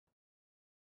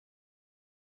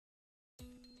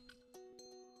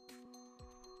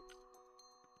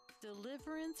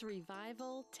Deliverance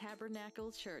Revival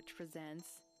Tabernacle Church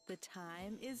presents The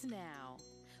Time Is Now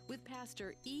with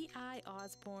Pastor E.I.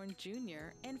 Osborne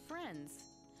Jr. and friends,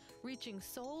 reaching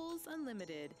souls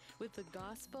unlimited with the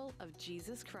gospel of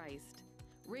Jesus Christ,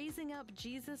 raising up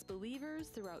Jesus believers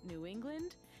throughout New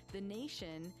England, the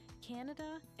nation,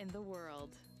 Canada, and the world.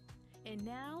 And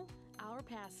now, our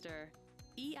pastor,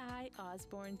 E.I.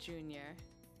 Osborne Jr.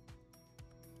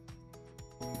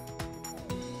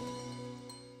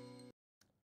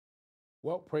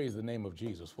 Well, praise the name of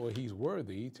Jesus, for he's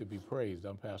worthy to be praised.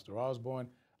 I'm Pastor Osborne.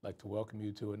 I'd like to welcome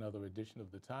you to another edition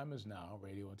of The Time Is Now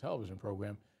radio and television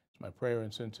program. It's my prayer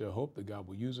and sincere hope that God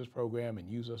will use this program and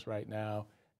use us right now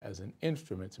as an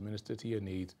instrument to minister to your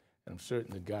needs. And I'm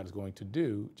certain that God is going to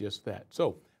do just that.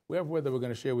 So we have a word that we're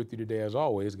going to share with you today. As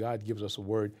always, God gives us a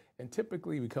word. And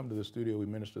typically we come to the studio, we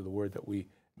minister the word that we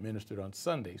ministered on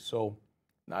Sunday. So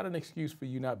not an excuse for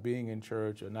you not being in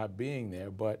church or not being there,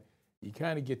 but you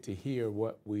kind of get to hear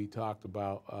what we talked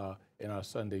about in our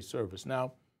Sunday service.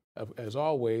 Now, as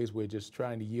always, we're just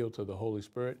trying to yield to the Holy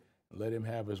Spirit and let him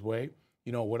have his way.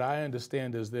 You know, what I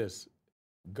understand is this: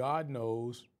 God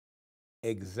knows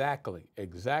exactly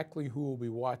who will be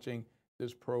watching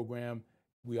this program.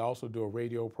 We also do a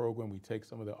radio program. We take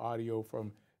some of the audio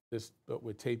from this, but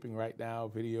we're taping right now,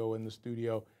 video in the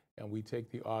studio, and we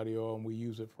take the audio and we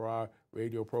use it for our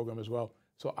radio program as well.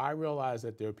 So I realize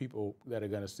that there are people that are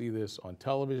going to see this on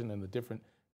television and the different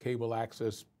cable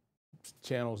access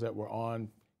channels that we're on,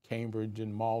 Cambridge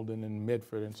and Malden and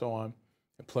Medford and so on,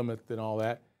 and Plymouth and all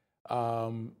that.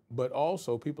 But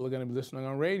also people are going to be listening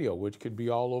on radio, which could be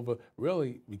all over,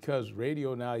 really, because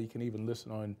radio now you can even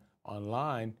listen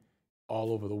online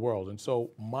all over the world. And so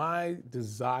my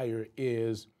desire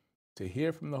is to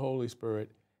hear from the Holy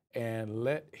Spirit and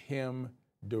let him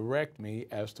direct me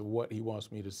as to what he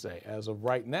wants me to say. As of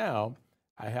right now,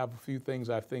 I have a few things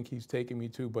I think he's taking me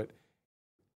to, but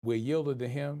we're yielded to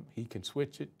him. He can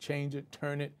switch it, change it,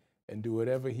 turn it, and do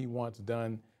whatever he wants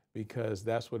done, because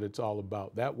that's what it's all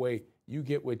about. That way you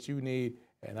get what you need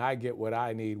and I get what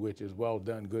I need, which is well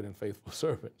done, good and faithful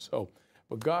servant. So,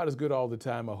 but God is good all the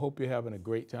time. I hope you're having a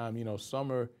great time. You know,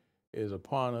 summer is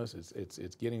upon us.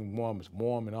 It's getting warm. It's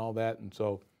warm and all that. And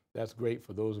so that's great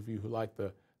for those of you who like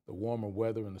the warmer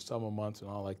weather in the summer months and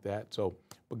all like that. So,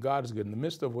 but God is good. In the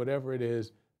midst of whatever it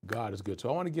is, God is good. So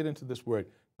I want to get into this word.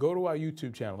 Go to our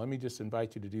YouTube channel. Let me just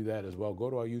invite you to do that as well. Go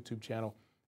to our YouTube channel.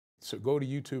 So go to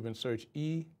YouTube and search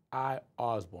E.I.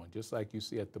 Osborne, just like you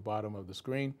see at the bottom of the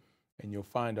screen, and you'll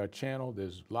find our channel.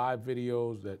 There's live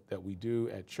videos that we do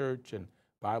at church and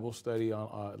Bible study,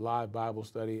 on live Bible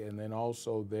study, and then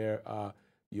also there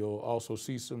you'll also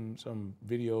see some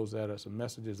videos that are some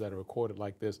messages that are recorded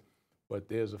like this. But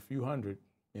there's a few hundred,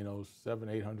 700,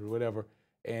 800, whatever.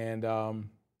 And,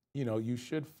 you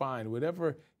should find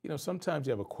whatever, sometimes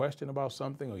you have a question about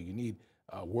something or you need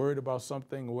a word about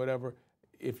something or whatever.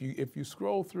 If you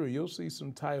scroll through, you'll see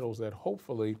some titles that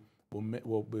hopefully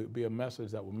will be a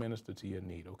message that will minister to your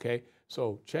need, okay?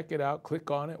 So check it out,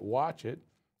 click on it, watch it,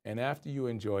 and after you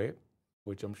enjoy it,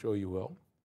 which I'm sure you will,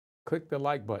 click the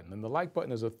like button. And the like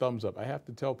button is a thumbs up. I have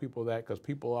to tell people that because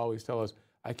people always tell us,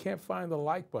 I can't find the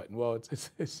like button. Well,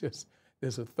 it's just,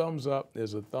 there's a thumbs up,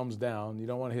 there's a thumbs down. You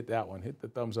don't want to hit that one. Hit the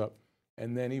thumbs up.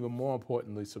 And then even more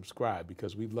importantly, subscribe,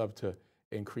 because we'd love to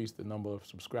increase the number of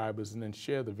subscribers. And then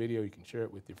share the video. You can share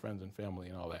it with your friends and family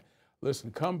and all that. Listen,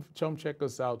 come check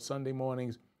us out Sunday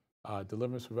mornings,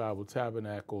 Deliverance Revival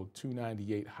Tabernacle,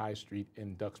 298 High Street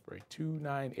in Duxbury.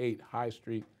 298 High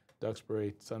Street,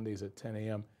 Duxbury, Sundays at 10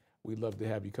 a.m. We'd love to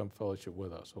have you come fellowship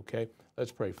with us, okay?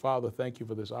 Let's pray. Father, thank you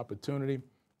for this opportunity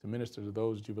to minister to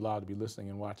those that you've allowed to be listening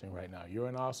and watching right now. You're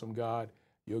an awesome God.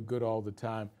 You're good all the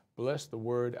time. Bless the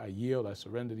word. I yield. I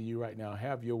surrender to you right now.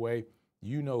 Have your way.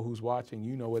 You know who's watching.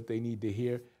 You know what they need to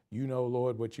hear. You know,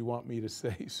 Lord, what you want me to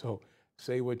say. So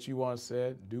say what you want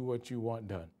said. Do what you want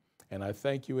done. And I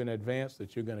thank you in advance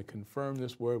that you're going to confirm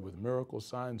this word with miracles,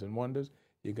 signs, and wonders.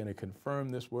 You're going to confirm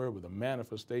this word with a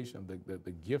manifestation of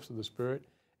the gifts of the Spirit.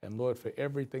 And Lord, for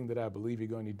everything that I believe you're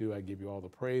going to do, I give you all the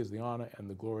praise, the honor, and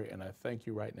the glory. And I thank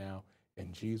you right now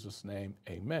in Jesus' name.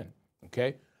 Amen.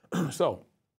 Okay. So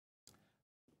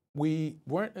we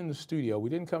weren't in the studio. We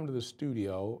didn't come to the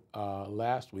studio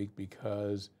last week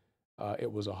because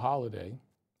it was a holiday.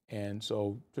 And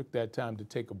so took that time to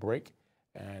take a break.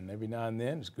 And every now and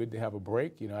then it's good to have a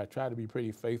break. I try to be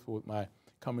pretty faithful with my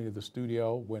coming to the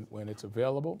studio when it's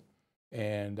available.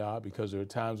 And because there are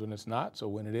times when it's not. So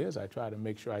when it is, I try to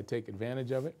make sure I take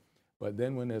advantage of it. But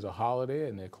then when there's a holiday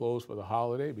and they're closed for the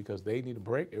holiday because they need a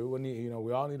break, everyone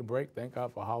we all need a break. Thank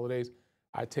God for holidays.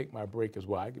 I take my break as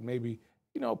well. I could maybe,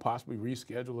 possibly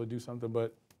reschedule or do something,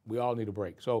 but we all need a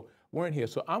break. So weren't here.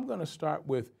 So I'm going to start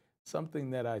with something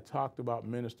that I talked about,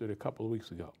 ministered a couple of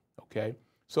weeks ago, okay?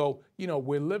 So,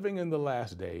 we're living in the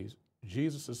last days.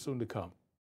 Jesus is soon to come.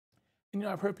 And,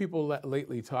 I've heard people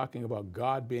lately talking about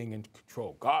God being in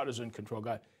control. God is in control,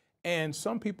 God. And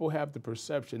some people have the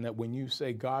perception that when you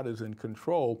say God is in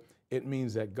control, it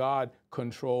means that God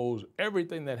controls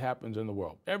everything that happens in the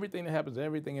world. Everything that happens,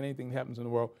 everything and anything that happens in the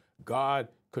world, God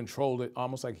controlled it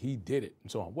almost like he did it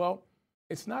and so on. Well,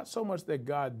 it's not so much that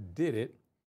God did it,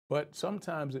 but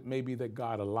sometimes it may be that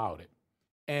God allowed it.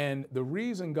 And the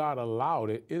reason God allowed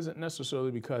it isn't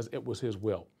necessarily because it was his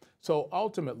will. So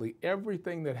ultimately,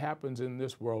 everything that happens in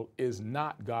this world is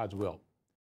not God's will.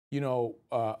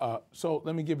 So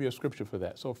let me give you a scripture for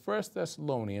that. So 1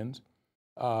 Thessalonians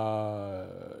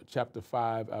chapter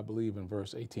 5, I believe in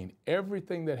verse 18,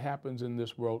 everything that happens in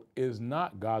this world is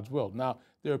not God's will. Now,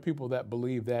 there are people that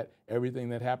believe that everything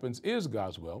that happens is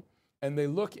God's will, and they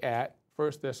look at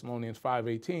 1 Thessalonians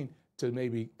 5:18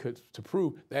 to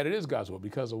prove that it is God's will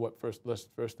because of what 1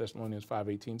 Thessalonians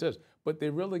 5:18 says. But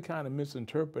they're really kind of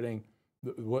misinterpreting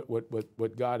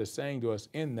what God is saying to us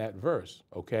in that verse,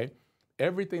 okay?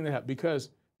 Everything that happens, because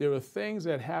there are things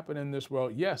that happen in this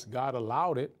world. Yes, God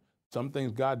allowed it. Some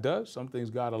things God does, some things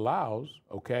God allows,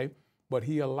 okay? But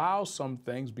he allows some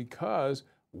things because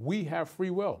we have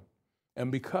free will.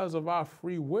 And because of our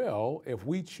free will, if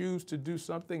we choose to do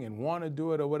something and want to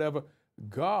do it or whatever,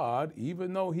 God,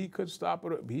 even though he could stop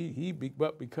it,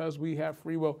 but because we have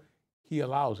free will, he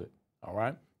allows it, all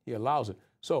right? He allows it.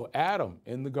 So Adam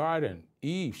in the garden,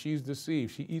 Eve, she's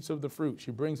deceived. She eats of the fruit.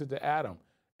 She brings it to Adam.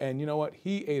 And you know what?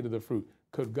 He ate of the fruit.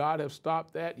 Could God have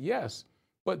stopped that? Yes.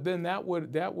 But then that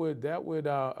would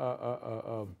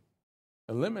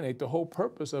eliminate the whole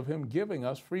purpose of him giving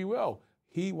us free will.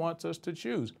 He wants us to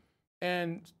choose.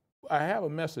 And I have a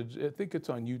message. I think it's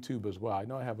on YouTube as well. I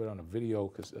know I have it on a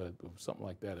video, something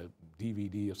like that, a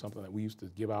DVD or something that we used to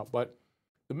give out. But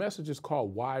the message is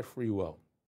called Why Free Will?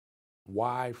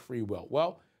 Why free will?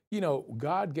 Well,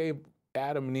 God gave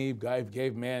Adam and Eve, God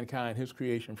gave mankind, his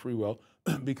creation, free will,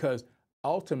 because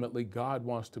ultimately God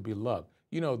wants to be loved.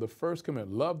 The first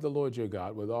commandment, love the Lord your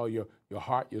God with all your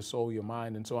heart, your soul, your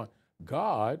mind, and so on.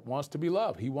 God wants to be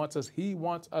loved. He wants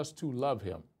us to love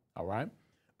him, all right?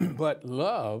 But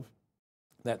love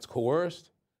that's coerced,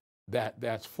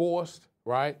 that's forced,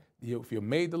 right? If you're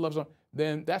made to love someone,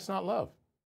 then that's not love.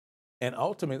 And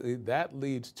ultimately, that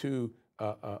leads to,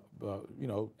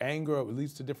 anger. It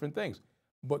leads to different things.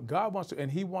 But God wants to,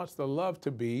 and he wants the love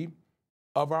to be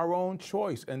of our own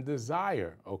choice and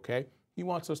desire, okay? He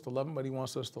wants us to love him, but he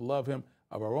wants us to love him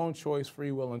of our own choice,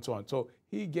 free will, and so on. So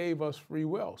he gave us free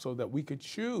will so that we could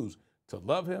choose to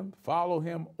love him, follow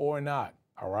him, or not,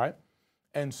 all right?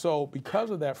 And so because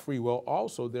of that free will,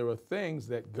 also there are things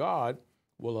that God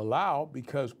will allow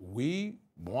because we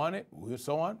want it,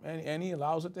 so on, and he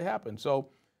allows it to happen. So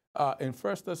in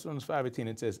 1 Thessalonians 5:18,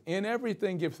 it says, in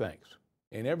everything give thanks.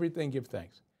 In everything give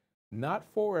thanks. Not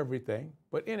for everything,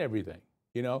 but in everything.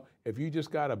 If you just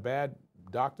got a bad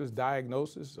doctor's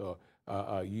diagnosis or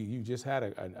you just had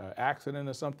an accident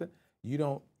or something, you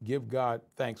don't give God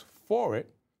thanks for it,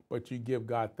 but you give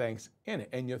God thanks in it.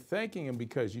 And you're thanking him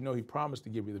because he promised to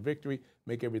give you the victory,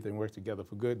 make everything work together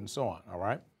for good, and so on, all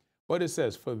right? But it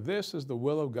says, for this is the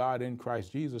will of God in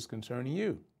Christ Jesus concerning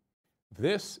you.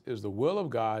 This is the will of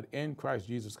God in Christ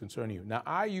Jesus concerning you. Now,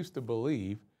 I used to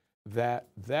believe that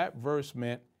verse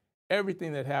meant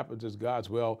everything that happens is God's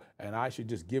will, and I should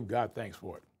just give God thanks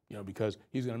for it. Because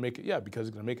he's going to make it, because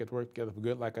he's going to make it work together for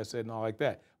good, like I said, and all like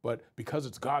that. But because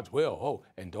it's God's will,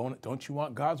 and don't you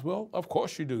want God's will? Of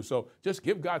course you do. So just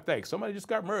give God thanks. Somebody just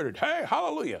got murdered. Hey,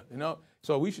 hallelujah.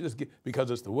 So we should just give, because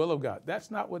it's the will of God.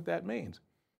 That's not what that means.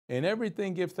 In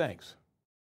everything give thanks,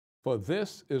 for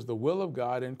this is the will of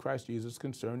God in Christ Jesus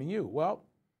concerning you. Well,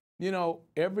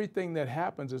 everything that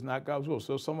happens is not God's will.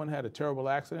 So someone had a terrible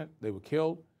accident, they were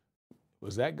killed.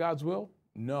 Was that God's will?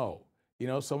 No.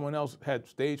 Someone else had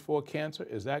stage 4 cancer.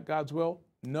 Is that God's will?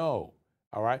 No.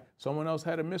 All right. Someone else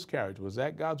had a miscarriage. Was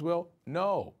that God's will?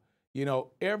 No.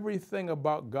 Everything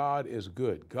about God is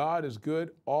good. God is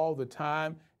good all the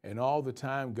time, and all the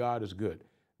time God is good.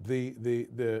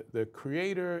 The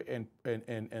creator and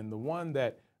the one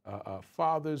that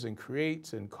fathers and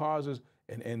creates and causes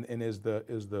and is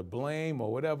the blame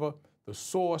or whatever, the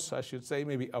source, I should say,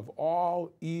 maybe of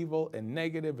all evil and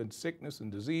negative and sickness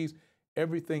and disease,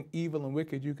 everything evil and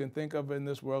wicked you can think of in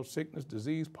this world, sickness,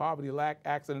 disease, poverty, lack,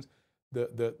 accidents,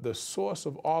 the source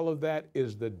of all of that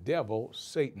is the devil,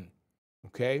 Satan,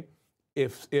 okay?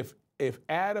 If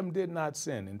Adam did not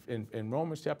sin, in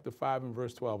Romans chapter 5 and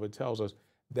verse 12, it tells us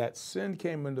that sin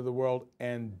came into the world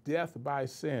and death by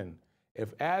sin.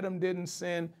 If Adam didn't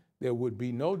sin, there would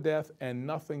be no death and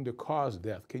nothing to cause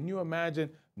death. Can you imagine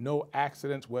no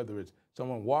accidents, whether it's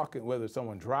someone walking, whether it's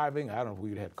someone driving? I don't know if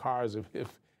we'd had cars if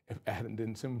Adam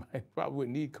didn't, somebody probably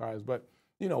wouldn't need cars, but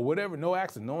you know, whatever, no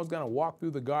accident. No one's gonna walk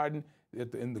through the garden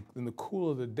in the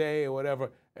cool of the day or whatever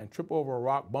and trip over a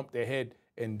rock, bump their head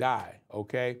and die,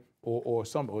 okay? Or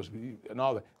and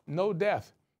all that. No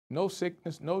death, no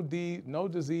sickness, no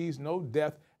disease, no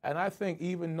death. And I think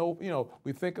even no, you know,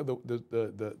 we think of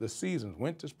the seasons,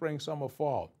 winter, spring, summer,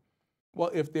 fall.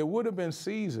 Well, if there would have been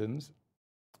seasons,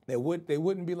 they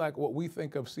wouldn't be like what we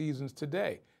think of seasons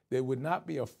today. There would not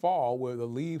be a fall where the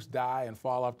leaves die and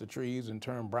fall off the trees and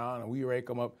turn brown and we rake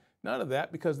them up. None of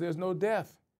that, because there's no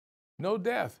death. No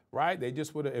death, right? They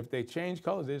just would have, if they change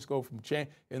colors, they just go from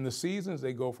in the seasons,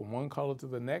 they go from one color to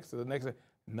the next.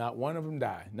 Not one of them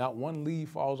die. Not one leaf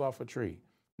falls off a tree.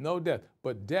 No death.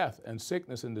 But death and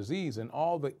sickness and disease and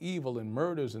all the evil and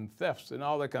murders and thefts and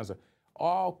all that kind of stuff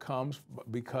all comes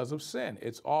because of sin.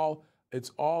 It's all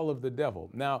of the devil.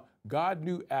 Now, God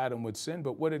knew Adam would sin,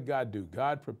 but what did God do?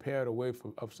 God prepared a way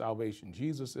of salvation.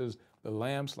 Jesus is the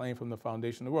lamb slain from the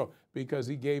foundation of the world because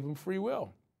he gave him free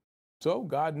will. So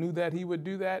God knew that he would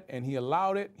do that, and he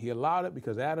allowed it. He allowed it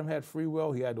because Adam had free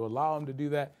will. He had to allow him to do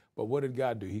that. But what did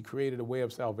God do? He created a way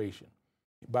of salvation.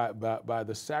 By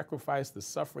the sacrifice, the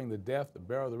suffering, the death, the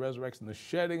burial, the resurrection, the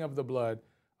shedding of the blood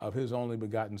of his only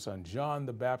begotten Son. John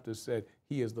the Baptist said,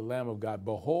 he is the Lamb of God.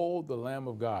 Behold, the Lamb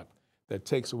of God that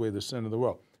takes away the sin of the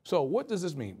world. So what does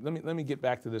this mean? Let me get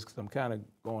back to this because I'm kind of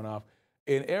going off.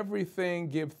 In everything,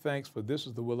 give thanks, for this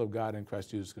is the will of God in Christ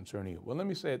Jesus concerning you. Well, let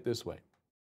me say it this way.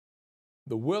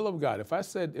 The will of God, if I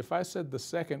said the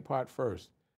second part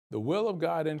first, the will of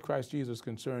God in Christ Jesus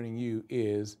concerning you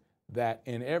is that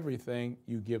in everything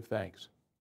you give thanks.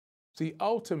 See,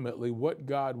 ultimately what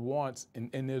God wants, and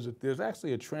there's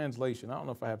actually a translation, I don't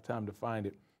know if I have time to find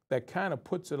it, that kind of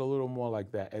puts it a little more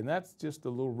like that. And that's just a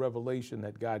little revelation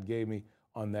that God gave me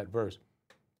on that verse.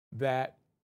 That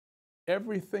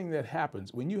everything that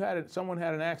happens, when someone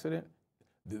had an accident,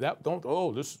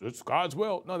 it's God's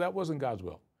will. No, that wasn't God's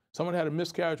will. Someone had a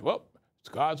miscarriage. Well, it's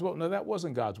God's will. No, that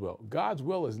wasn't God's will. God's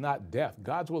will is not death.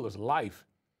 God's will is life,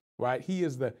 right?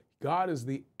 God is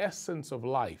the essence of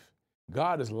life.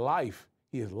 God is life.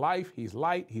 He is life. He's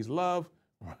light. He's love,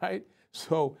 right?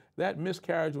 So that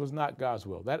miscarriage was not God's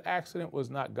will. That accident was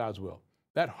not God's will.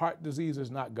 That heart disease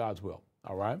is not God's will,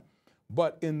 all right?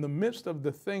 But in the midst of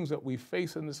the things that we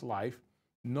face in this life,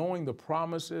 knowing the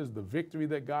promises, the victory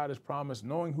that God has promised,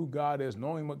 knowing who God is,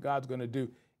 knowing what God's going to do,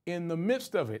 in the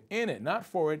midst of it, in it, not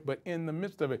for it, but in the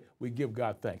midst of it, we give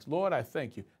God thanks. Lord, I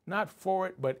thank you. Not for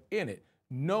it, but in it,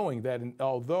 knowing that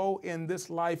although in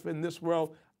this life, in this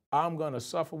world, I'm going to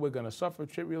suffer, we're going to suffer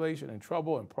tribulation and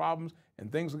trouble and problems,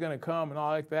 and things are going to come and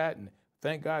all like that, and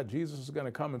thank God Jesus is going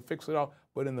to come and fix it all.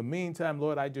 But in the meantime,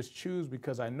 Lord, I just choose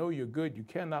because I know you're good. You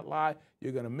cannot lie.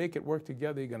 You're going to make it work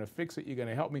together. You're going to fix it. You're going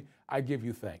to help me. I give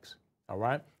you thanks, all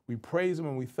right? We praise him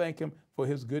and we thank him for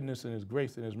his goodness and his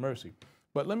grace and his mercy.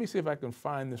 But let me see if I can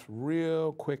find this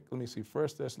real quick. Let me see, 1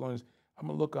 Thessalonians. I'm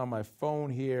going to look on my phone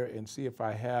here and see if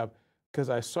I have, because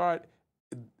I saw it,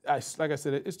 like I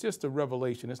said, it's just a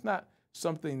revelation. It's not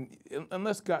something,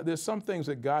 unless God, there's some things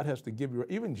that God has to give you,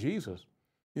 even Jesus.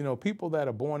 You know, people that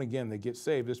are born again, they get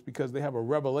saved, it's because they have a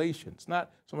revelation. It's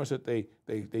not so much that they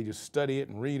just study it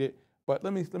and read it. But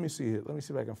let me see here. Let me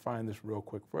see if I can find this real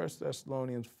quick. 1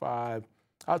 Thessalonians 5.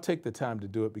 I'll take the time to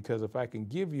do it because if I can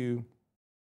give you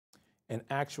an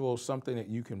actual something that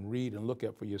you can read and look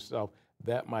at for yourself,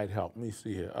 that might help. Let me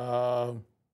see here.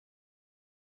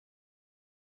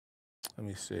 Let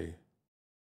me see.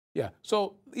 Yeah,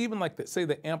 so even like say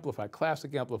the Amplified,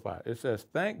 classic Amplified, it says,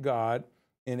 thank God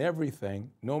in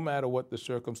everything, no matter what the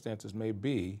circumstances may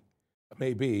be,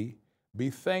 be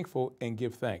thankful and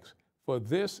give thanks. For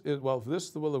this is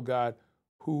the will of God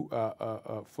who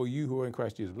for you who are in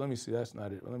Christ Jesus. Let me see, that's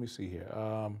not it. Let me see here.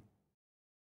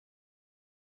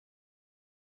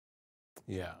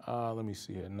 Let me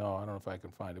see here. No, I don't know if I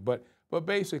can find it. But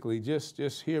basically,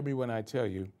 just hear me when I tell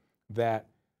you that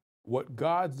what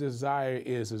God's desire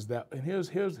is that, and here's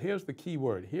the key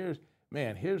word. Here's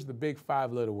the big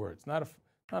 5-letter word. It's not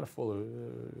a full,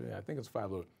 I think it's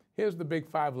 5-letter. Here's the big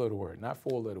 5-letter word, not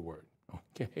 4-letter word,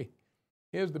 okay?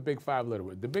 Here's the big 5-letter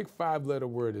word. The big 5-letter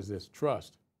word is this,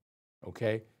 trust,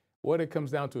 okay? What it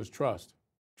comes down to is trust.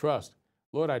 Trust.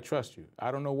 Lord, I trust you. I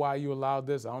don't know why you allowed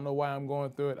this. I don't know why I'm going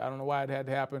through it. I don't know why it had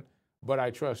to happen, but I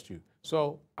trust you.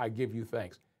 So I give you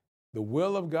thanks. The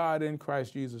will of God in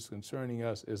Christ Jesus concerning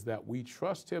us is that we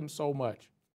trust him so much,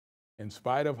 in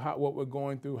spite of what we're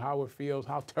going through, how it feels,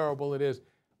 how terrible it is,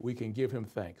 we can give him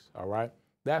thanks, all right?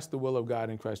 That's the will of God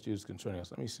in Christ Jesus concerning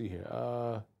us. Let me see here.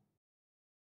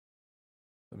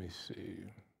 Let me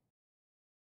see.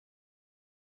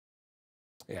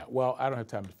 Yeah, well, I don't have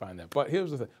time to find that. But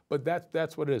here's the thing. But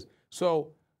that's what it is.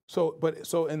 So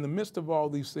in the midst of all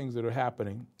these things that are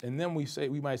happening, and then we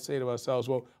might say to ourselves,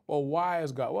 well, why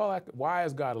is God? Well, why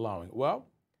is God allowing it? Well,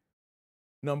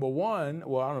 number one,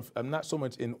 well, I'm not so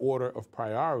much in order of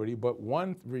priority, but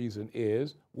one reason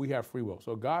is we have free will.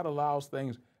 So God allows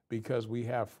things because we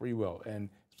have free will, and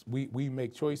we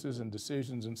make choices and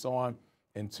decisions and so on.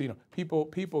 And so, people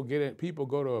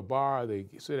go to a bar, they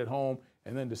sit at home,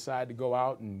 and then decide to go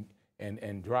out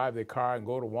and drive their car and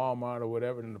go to Walmart or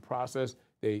whatever. And in the process,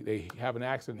 they have an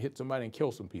accident, hit somebody, and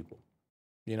kill some people.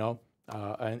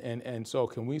 And so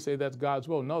can we say that's God's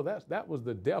will? No, that was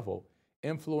the devil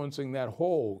influencing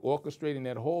orchestrating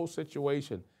that whole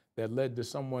situation that led to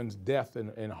someone's death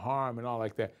and harm and all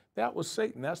like that. That was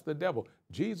Satan. That's the devil.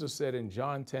 Jesus said in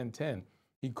John 10:10,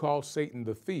 he called Satan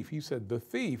the thief. He said, the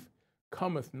thief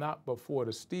cometh not but for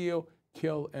to steal,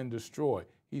 kill, and destroy.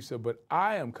 He said, but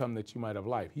I am come that you might have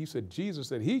life. He said, Jesus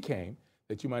said he came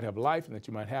that you might have life and that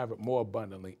you might have it more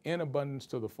abundantly, in abundance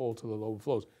to the full, till it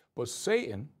overflows. But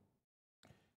Satan,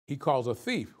 he calls a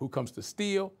thief who comes to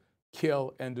steal,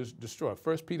 kill, and destroy.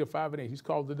 1 Peter 5:8, he's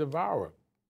called the devourer.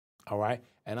 All right.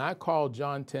 And I call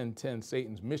John 10:10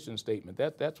 Satan's mission statement.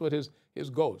 That's what his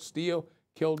goal: steal,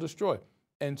 kill, destroy.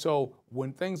 And so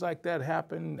when things like that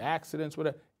happen, accidents,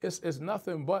 whatever, it's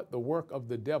nothing but the work of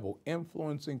the devil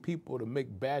influencing people to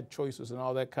make bad choices and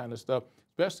all that kind of stuff,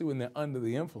 especially when they're under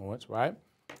the influence, right?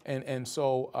 And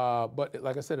so, but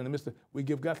like I said, in the midst of, we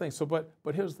give God thanks. So, but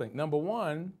here's the thing. Number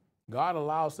one, God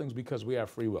allows things because we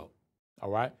have free will. All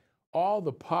right. All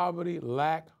the poverty,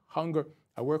 lack, hunger.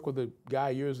 I worked with a guy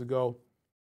years ago.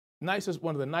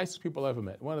 One of the nicest people I ever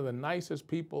met. One of the nicest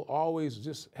people, always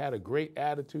just had a great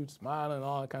attitude, smiling and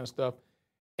all that kind of stuff.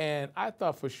 And I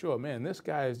thought for sure, man, this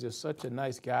guy is just such a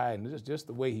nice guy, and just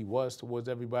the way he was towards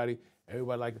everybody.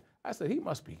 Everybody liked it. I said he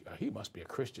must be a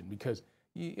Christian, because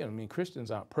Christians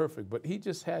aren't perfect, but he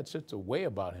just had such a way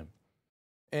about him.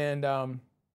 And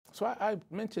so I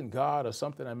mentioned God or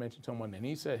something. I mentioned to him one day, and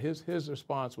he said his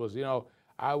response was, he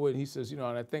says, and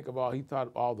I think of he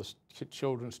thought all the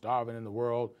children starving in the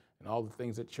world and all the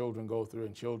things that children go through,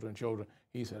 and children.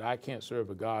 He said, I can't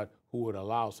serve a God who would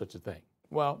allow such a thing.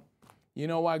 Well, you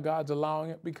know why God's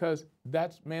allowing it? Because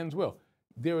that's man's will.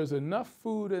 There is enough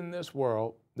food in this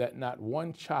world that not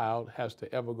one child has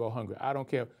to ever go hungry. I don't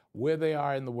care where they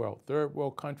are in the world, third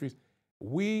world countries.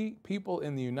 We, people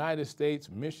in the United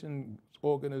States, mission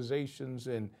organizations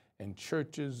and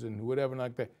churches and whatever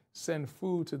like that, send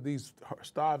food to these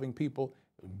starving people,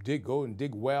 go and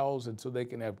dig wells, and so they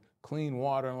can have clean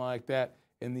water and like that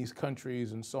in these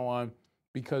countries and so on,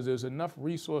 because there's enough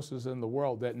resources in the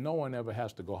world that no one ever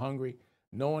has to go hungry.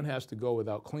 No one has to go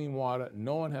without clean water.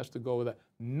 No one has to go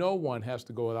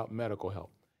without medical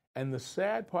help. And the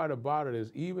sad part about it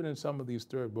is, even in some of these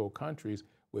third world countries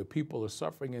where people are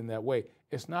suffering in that way,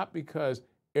 it's not because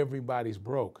everybody's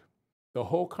broke. The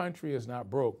whole country is not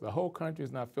broke. The whole country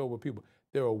is not filled with people.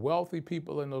 There are wealthy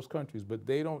people in those countries, but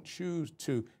they don't choose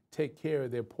to take care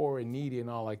of their poor and needy and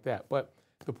all like that. But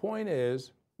the point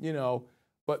is,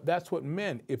 but that's what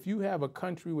men, if you have a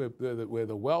country where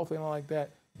the wealthy and all like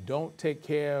that don't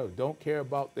care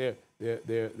about their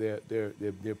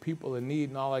people in need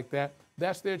and all like that,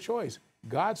 that's their choice.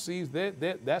 God sees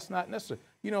that's not necessary.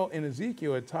 In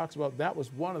Ezekiel, it talks about that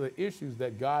was one of the issues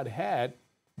that God had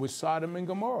with Sodom and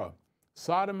Gomorrah.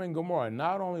 Sodom and Gomorrah,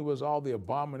 not only was all the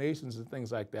abominations and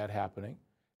things like that happening,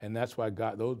 and that's why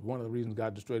one of the reasons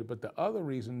God destroyed it, but the other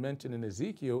reason mentioned in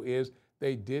Ezekiel is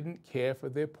they didn't care for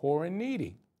their poor and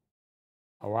needy.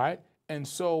 All right? And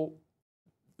so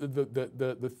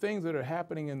the things that are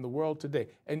happening in the world today,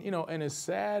 and and as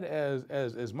sad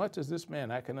as much as this man,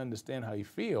 I can understand how he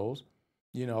feels,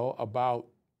 about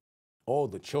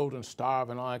the children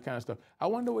starving and all that kind of stuff. I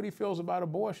wonder what he feels about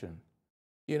abortion.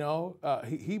 He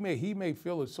may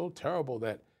feel it's so terrible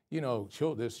that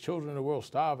there's children in the world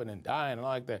starving and dying and all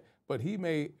like that. But he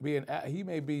may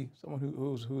be someone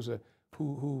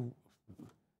who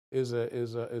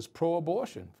is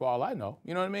pro-abortion, for all I know.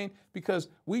 You know what I mean? Because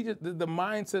the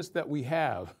mindsets that we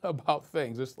have about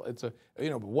things,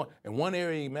 in one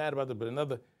area you're mad about it, but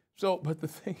another. So, but the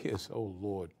thing is, oh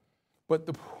Lord,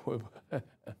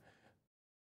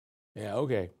 yeah,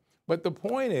 okay. But the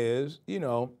point is,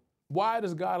 why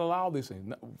does God allow these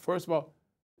things? First of all,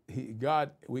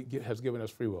 God has given us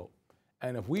free will.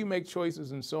 And if we make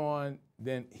choices and so on,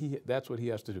 then that's what he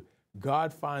has to do.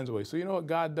 God finds a way. So you know what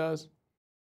God does?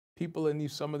 People in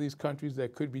some of these countries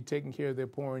that could be taking care of their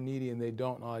poor and needy, and they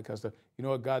don't, and all that kind of stuff. You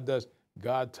know what God does?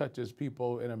 God touches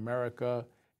people in America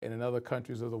and in other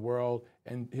countries of the world,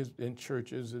 and in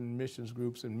churches and missions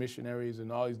groups and missionaries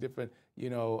and all these different,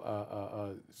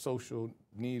 social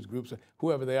needs groups,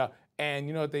 whoever they are. And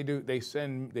you know what they do? They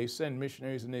send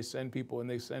missionaries, and they send people, and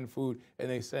they send food, and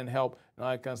they send help and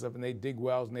all that kind of stuff, and they dig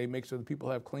wells, and they make sure the people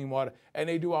have clean water, and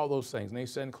they do all those things, and they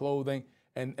send clothing.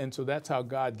 And so that's how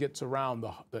God gets around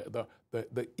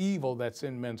the evil that's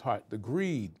in men's heart, the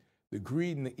greed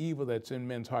and the evil that's in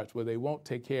men's hearts, where they won't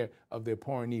take care of their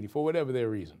poor and needy for whatever their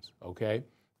reasons, okay?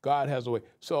 God has a way.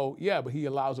 So, yeah, but he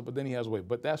allows it, but then he has a way.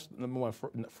 But that's number one,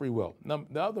 free will.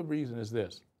 The other reason is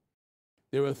this.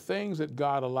 There are things that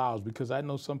God allows, because I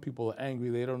know some people are angry.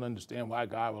 They don't understand why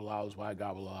God will allow this, why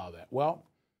God will allow that. Well,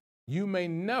 you may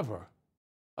never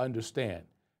understand,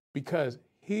 because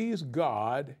he's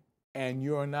God and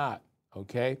you're not,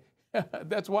 okay?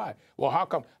 That's why. Well, how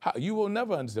come? You will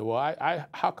never understand. Well,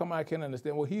 how come I can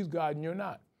understand? Well, he's God and you're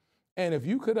not. And if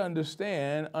you could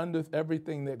understand under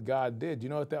everything that God did, you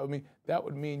know what that would mean? That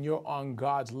would mean you're on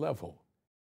God's level.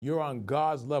 You're on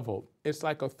God's level. It's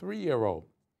like a 3-year-old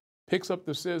picks up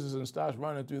the scissors and starts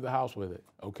running through the house with it,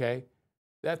 okay?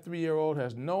 That 3-year-old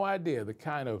has no idea the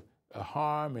kind of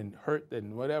harm and hurt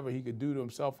and whatever he could do to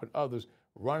himself and others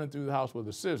running through the house with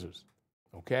the scissors,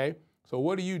 okay? So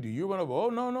what do? You run over, oh,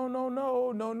 no, no, no,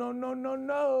 no, no, no, no, no,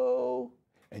 no.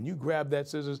 And you grab that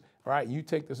scissors, all right, you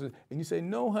take the scissors, and you say,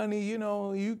 no, honey, you're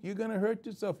going to hurt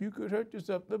yourself. You could hurt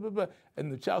yourself, blah, blah, blah.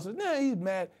 And the child says, nah, he's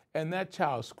mad. And that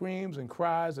child screams and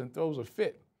cries and throws a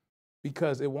fit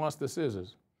because it wants the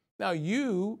scissors. Now,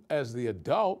 you, as the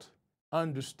adult,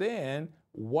 understand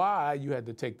why you had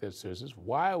to take that scissors,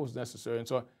 why it was necessary, and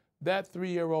so on. That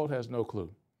 3-year-old has no clue.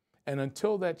 And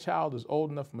until that child is old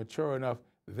enough, mature enough,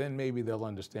 then maybe they'll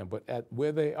understand. But at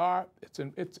where they are,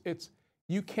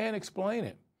 you can't explain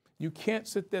it. You can't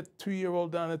sit that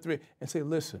 2-year-old down at 3 and say,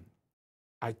 listen,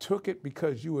 I took it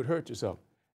because you would hurt yourself.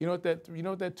 You know what that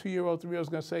 2-year-old, 3-year-old is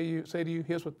going to say to you?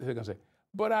 Here's what they're going to say.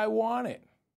 But I want it.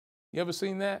 You ever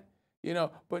seen that?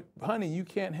 But honey, you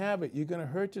can't have it. You're going to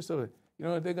hurt yourself.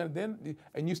 They're going to then,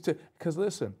 and you still, because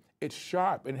listen, it's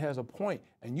sharp and has a point,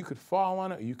 and you could fall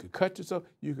on it, or you could cut yourself,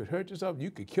 you could hurt yourself,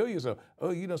 you could kill yourself.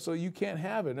 Oh, so you can't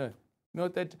have it.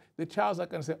 That the child's not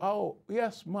going to say, oh,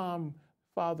 yes, mom,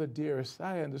 father, dearest,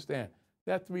 I understand.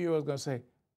 That 3-year-old is going to say,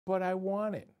 but I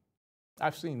want it.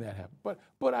 I've seen that happen.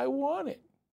 But I want it.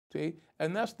 See?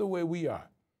 And that's the way we are.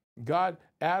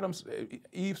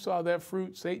 Eve saw that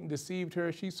fruit. Satan deceived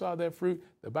her. She saw that fruit.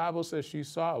 The Bible says she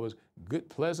saw it was good,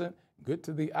 pleasant, good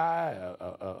to the eye,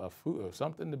 a fruit, or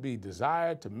something to be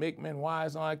desired, to make men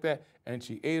wise, and like that. And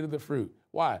she ate of the fruit.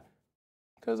 Why?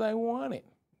 Because I want it.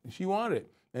 She wanted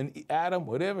it. And Adam,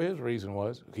 whatever his reason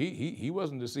was, he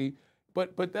wasn't deceived.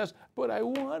 But I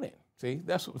want it. See,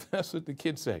 that's what the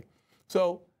kids say.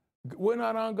 So we're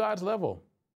not on God's level.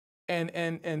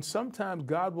 And sometimes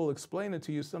God will explain it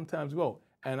to you, sometimes won't.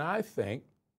 And I think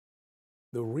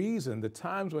the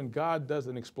times when God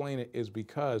doesn't explain it is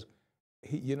because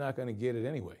you're not going to get it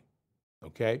anyway,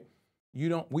 okay?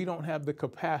 We don't have the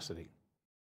capacity.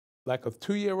 Like a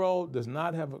 2-year-old does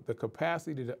not have the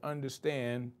capacity to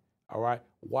understand, all right,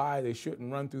 why they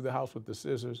shouldn't run through the house with the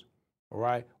scissors, all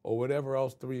right, or whatever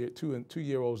else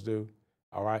 2-year-olds do,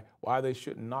 all right, why they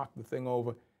shouldn't knock the thing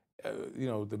over,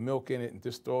 the milk in it and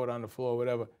just throw it on the floor or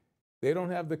whatever. They don't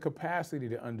have the capacity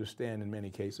to understand in many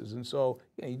cases. And so,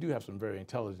 you do have some very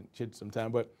intelligent kids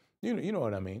sometimes, but you know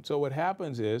what I mean. So what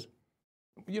happens is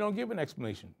you don't give an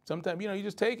explanation. Sometimes, you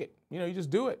just take it. You just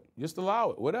do it. Just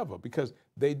allow it, whatever, because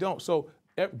they don't. So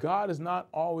God is not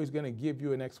always going to give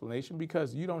you an explanation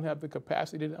because you don't have the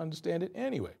capacity to understand it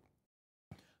anyway.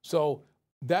 So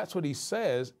that's what he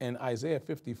says in Isaiah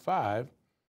 55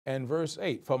 and verse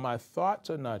 8. For my thoughts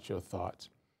are not your thoughts,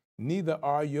 neither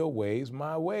are your ways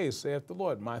my ways, saith the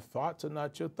Lord. My thoughts are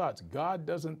not your thoughts. God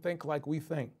doesn't think like we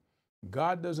think.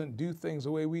 God doesn't do things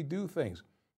the way we do things.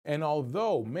 And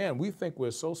although, man, we think we're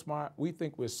so smart, we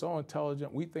think we're so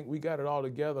intelligent, we think we got it all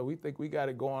together, we think we got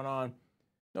it going on,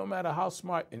 no matter how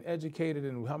smart and educated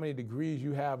and how many degrees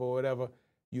you have or whatever,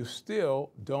 you still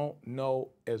don't know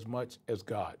as much as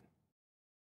God.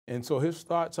 And so his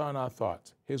thoughts aren't our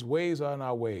thoughts. His ways aren't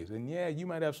our ways. And yeah, you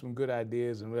might have some good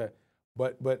ideas and that,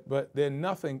 but they're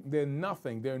nothing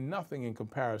in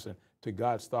comparison to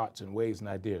God's thoughts and ways and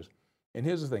ideas. And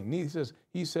here's the thing.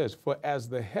 He says, for as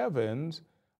the heavens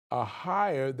are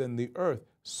higher than the earth,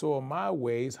 so are my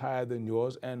ways higher than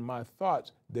yours, and my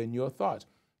thoughts than your thoughts.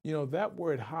 That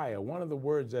word higher, one of the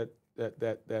words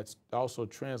that's also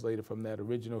translated from that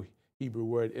original Hebrew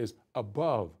word is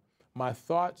above. My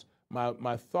thoughts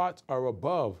are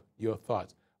above your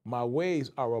thoughts. My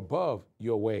ways are above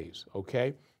your ways,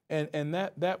 okay? And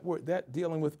that word, that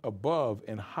dealing with above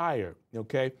and higher,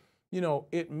 okay,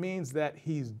 it means that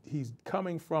he's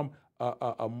coming from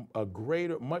a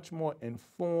greater, much more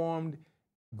informed,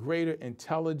 greater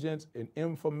intelligence and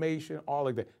information, all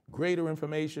like that, greater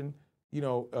information,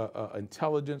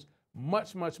 intelligence,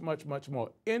 much more,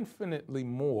 infinitely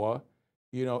more,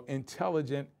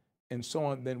 intelligent and so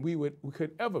on than we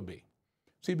could ever be.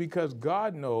 See, because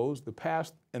God knows the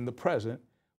past and the present,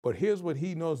 but here's what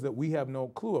he knows that we have no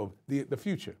clue of, the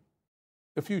future.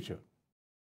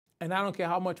 And I don't care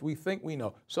how much we think we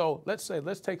know. So let's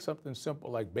take something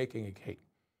simple like baking a cake.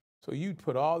 So you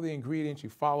put all the ingredients, you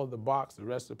follow the box, the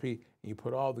recipe, and you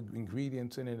put all the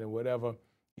ingredients in it and whatever.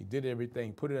 You did everything,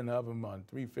 you put it in the oven on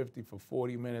 350 for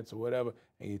 40 minutes or whatever,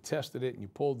 and you tested it and you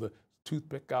pulled the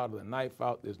toothpick out or the knife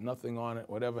out, there's nothing on it,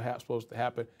 whatever supposed to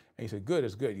happen. And you said, good,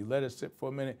 it's good. You let it sit for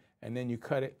a minute and then you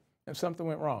cut it and something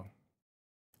went wrong.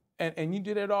 And you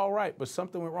did it all right, but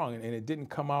something went wrong and it didn't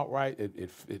come out right.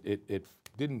 It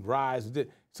didn't rise.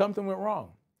 Something went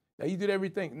wrong. Now you did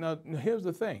everything. Now here's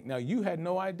the thing. Now you had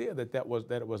no idea that it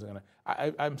wasn't gonna.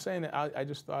 I'm saying that I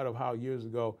just thought of how years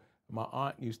ago my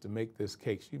aunt used to make this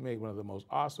cake. She made one of the most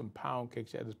awesome pound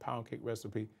cakes. She had this pound cake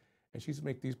recipe, and she used to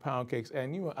make these pound cakes.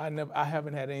 And I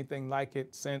haven't had anything like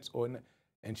it since.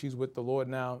 And she's with the Lord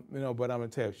now. But I'm gonna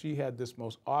tell you, she had this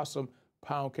most awesome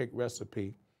pound cake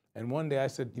recipe. And one day I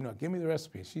said, give me the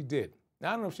recipe. And she did.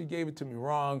 Now, I don't know if she gave it to me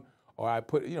wrong or I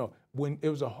put, when it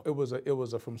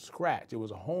was a from scratch. It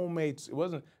was a homemade, it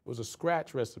was a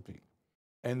scratch recipe.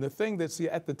 And the thing that, see,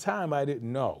 at the time I didn't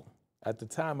know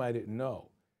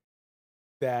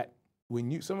that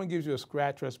when someone gives you a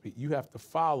scratch recipe, you have to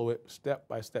follow it step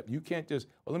by step. You can't just,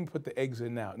 well, let me put the eggs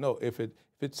in now. No, if it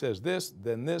says this,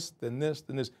 then this, then this,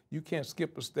 then this, you can't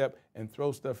skip a step and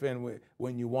throw stuff in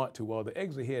when you want to. Well, the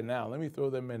eggs are here now. Let me throw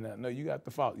them in now. No, you got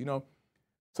to follow,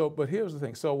 So, but here's the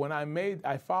thing. So when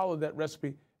I followed that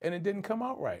recipe and it didn't come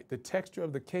out right. The texture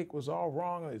of the cake was all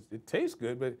wrong. It tastes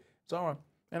good, but it's all wrong.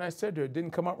 And I said to her, it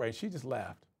didn't come out right. She just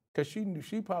laughed because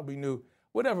she probably knew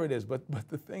whatever it is. But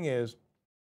the thing is,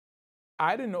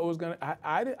 I didn't know it was going to,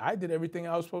 I did everything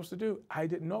I was supposed to do. I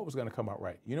didn't know it was going to come out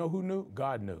right. You know who knew?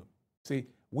 God knew. See,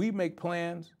 we make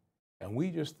plans and we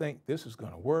just think this is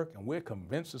going to work and we're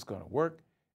convinced it's going to work.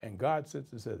 And God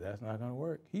sits and says, that's not going to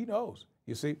work. He knows,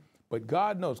 you see, but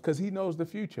God knows because he knows the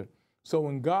future. So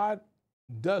when God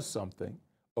does something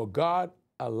or God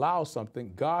allows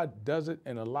something, God does it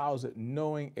and allows it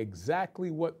knowing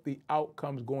exactly what the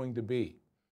outcome is going to be.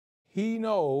 He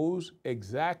knows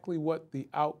exactly what the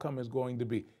outcome is going to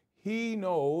be. He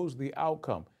knows the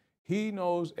outcome. He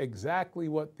knows exactly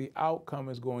what the outcome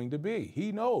is going to be.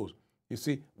 He knows. You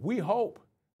see, we hope,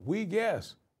 we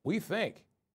guess, we think,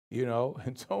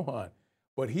 and so on.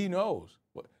 But he knows.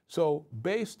 So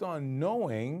based on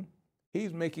knowing,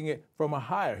 he's making it from a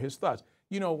higher, his thoughts.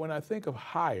 When I think of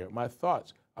higher, my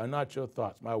thoughts are not your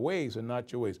thoughts. My ways are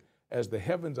not your ways. As the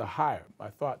heavens are higher, my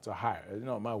thoughts are higher.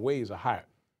 My ways are higher.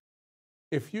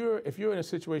 If you're in a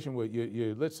situation where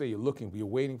you're let's say you're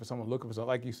waiting for someone, looking for something,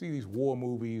 like you see these war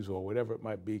movies or whatever it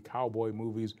might be, cowboy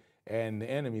movies, and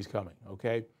the enemy's coming,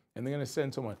 okay? And they're going to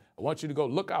send someone, I want you to go,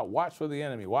 look out, watch for the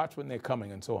enemy, watch when they're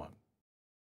coming, and so on.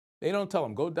 They don't tell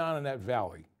them, go down in that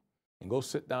valley and go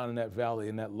sit down in that valley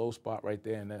in that low spot right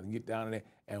there and then get down in there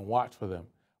and watch for them.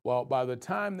 Well, by the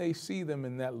time they see them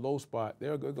in that low spot,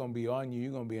 they're going to be on you,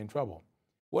 you're going to be in trouble.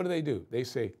 What do? They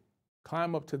say,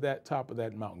 climb up to that top of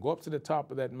that mountain. Go up to the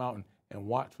top of that mountain and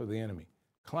watch for the enemy.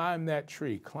 Climb that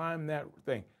tree, climb that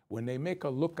thing. When they make a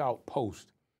lookout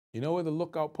post, you know where the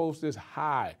lookout post is?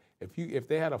 High. If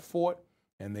they had a fort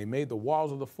and they made the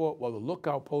walls of the fort, well, the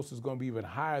lookout post is going to be even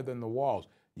higher than the walls.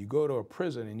 You go to a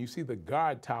prison and you see the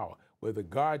guard tower, where the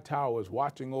guard tower is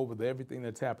watching over everything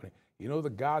that's happening. You know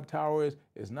the guard tower is?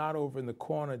 It's not over in the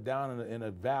corner down in a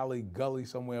valley, gully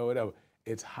somewhere or whatever.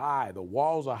 It's high. The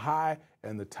walls are high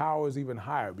and the tower is even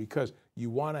higher because you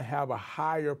want to have a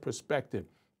higher perspective.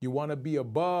 You want to be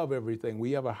above everything.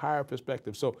 We have a higher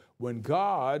perspective. So when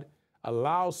God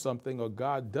allows something or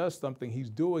God does something,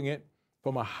 he's doing it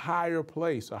from a higher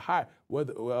place,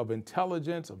 whether of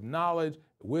intelligence, of knowledge,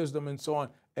 wisdom, and so on,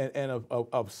 and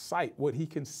of sight, what he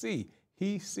can see.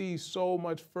 He sees so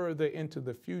much further into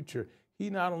the future.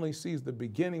 He not only sees the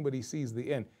beginning, but he sees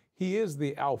the end. He is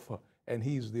the Alpha and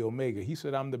he's the Omega. He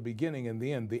said, I'm the beginning and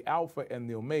the end, the Alpha and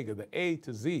the Omega, the A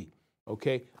to Z.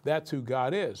 Okay, that's who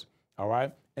God is. All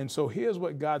right. And so here's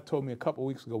what God told me a couple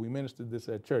weeks ago. We ministered this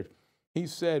at church. He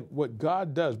said, what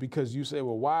God does, because you say,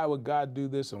 well, why would God do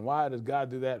this? And why does God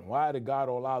do that? And why did God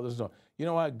allow this? You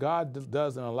know what? God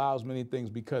does and allows many things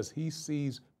because he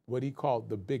sees what he called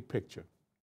the big picture.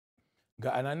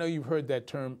 God, and I know you've heard that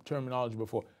terminology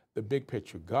before. the big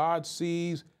picture. God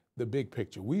sees the big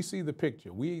picture. We see the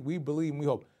picture. We believe and we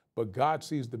hope, but God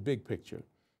sees the big picture.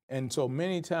 And so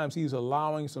many times he's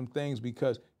allowing some things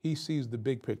because he sees the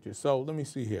big picture. So let me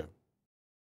see here.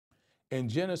 In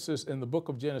Genesis, in the book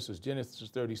of Genesis, Genesis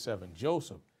 37,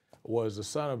 Joseph was the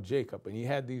son of Jacob, and he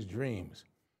had these dreams.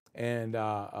 And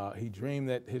he dreamed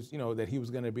that that he was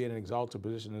going to be in an exalted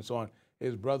position and so on.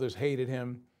 His brothers hated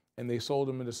him, and they sold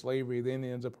him into slavery. Then he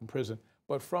ends up in prison.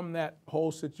 But from that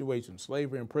whole situation,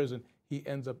 slavery and prison, he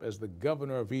ends up as the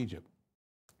governor of Egypt,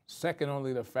 second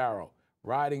only to Pharaoh,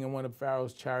 riding in one of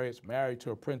Pharaoh's chariots, married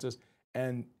to a princess,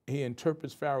 and he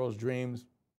interprets Pharaoh's dreams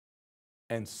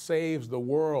and saves the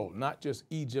world, not just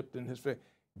Egypt and his family.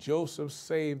 Joseph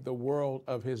saved the world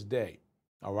of his day,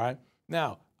 all right?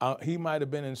 Now, he might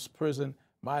have been in prison,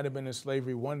 might have been in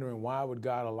slavery, wondering why would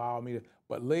God allow me to,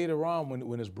 but later on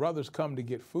when his brothers come to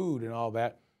get food and all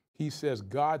that, he says,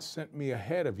 God sent me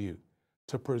ahead of you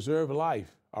to preserve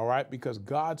life, all right? Because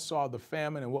God saw the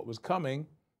famine and what was coming,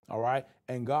 all right?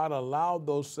 And God allowed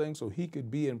those things so he could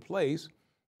be in place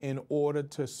in order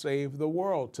to save the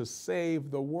world, to save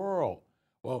the world.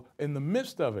 Well, in the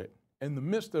midst of it, in the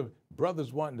midst of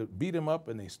brothers wanting to beat him up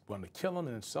and they want to kill him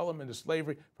and sell him into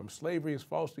slavery, from slavery he's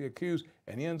falsely accused,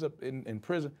 and he ends up in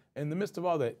prison. In the midst of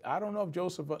all that, I don't know if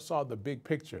Joseph saw the big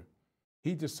picture.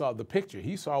 He just saw the picture.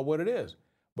 He saw what it is.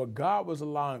 But God was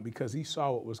allowing because he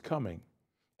saw what was coming.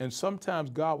 And sometimes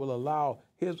God will allow,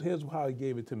 here's how he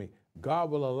gave it to me.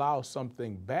 God will allow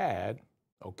something bad,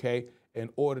 okay, in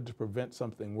order to prevent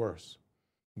something worse.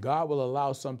 God will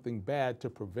allow something bad to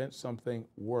prevent something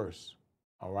worse,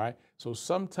 all right? So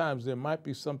sometimes there might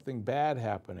be something bad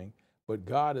happening, but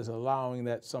God is allowing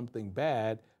that something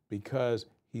bad because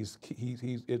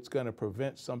it's going to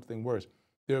prevent something worse.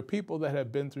 There are people that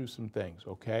have been through some things,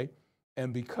 okay?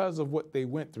 And because of what they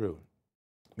went through,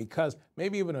 because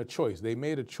maybe even a choice, they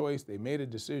made a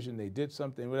decision, they did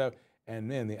something, whatever, and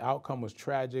then the outcome was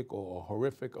tragic or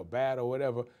horrific or bad or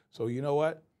whatever. So you know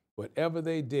what? Whatever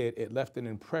they did, it left an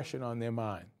impression on their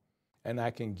mind. And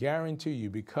I can guarantee you,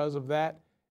 because of that,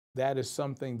 that is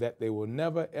something that they will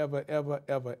never, ever, ever,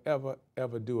 ever, ever,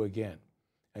 ever do again.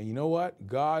 And you know what?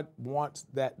 God wants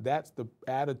that. That's the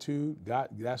attitude. God,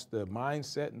 that's the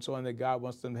mindset and so on that God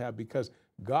wants them to have, because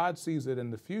God sees it in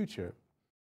the future.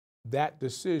 That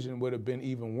decision would have been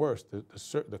even worse.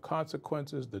 The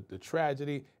consequences, the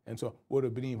tragedy, and so would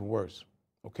have been even worse.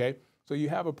 Okay? So you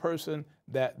have a person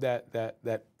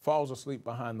that falls asleep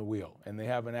behind the wheel, and they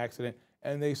have an accident,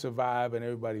 and they survive, and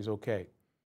everybody's okay.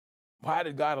 Why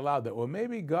did God allow that? Well,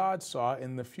 maybe God saw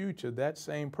in the future that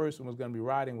same person was going to be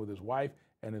riding with his wife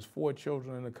and his 4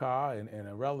 children in the car, and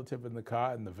a relative in the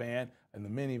car, in the van, in the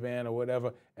minivan or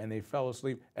whatever, and they fell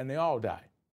asleep, and they all died.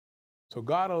 So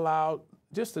God allowed,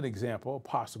 just an example, a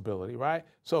possibility, right?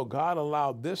 So God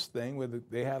allowed this thing where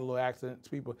they had a little accident,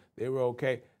 people, they were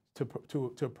okay, to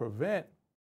prevent,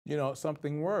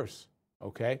 something worse.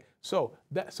 Okay. So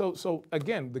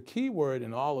again, the key word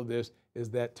in all of this is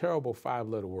that terrible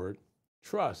 5-letter word,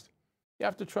 trust. You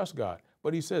have to trust God.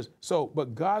 But he says,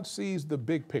 but God sees the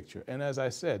big picture. And as I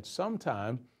said,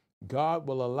 sometimes God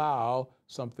will allow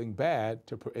something bad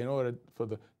in order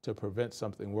to prevent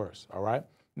something worse. All right.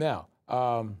 Now,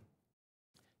 and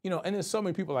there's so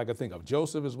many people I could think of.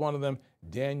 Joseph is one of them.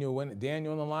 Daniel in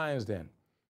the lion's den.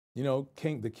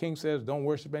 The king says, don't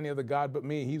worship any other God but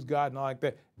me. He's God and all like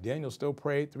that. Daniel still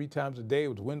prayed 3 times a day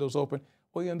with windows open.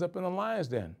 Well, he ends up in the lion's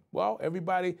den. Well,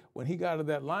 everybody, when he got to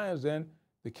that lion's den,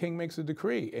 the king makes a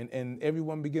decree, and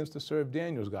everyone begins to serve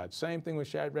Daniel's God. Same thing with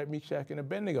Shadrach, Meshach, and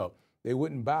Abednego. They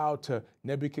wouldn't bow to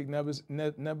Nebuchadnezzar's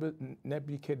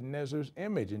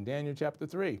image in Daniel chapter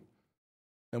 3.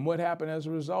 And what happened as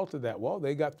a result of that? Well,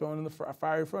 they got thrown in the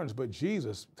fiery furnace. But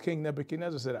Jesus, King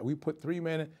Nebuchadnezzar, said, we put 3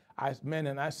 men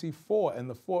and I see 4, and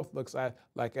the 4th looks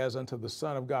like as unto the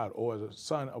Son of God, or the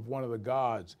son of one of the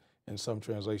gods, in some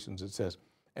translations it says.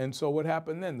 And so what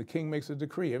happened then? The king makes a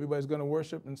decree. Everybody's going to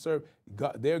worship and serve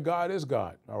God. Their God is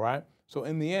God, all right? So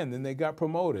in the end, then they got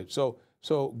promoted. So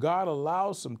God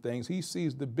allows some things. He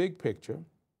sees the big picture,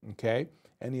 okay?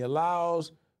 And he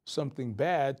allows something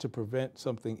bad to prevent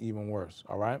something even worse,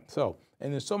 all right? So,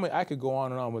 and there's so many, I could go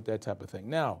on and on with that type of thing.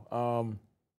 Now,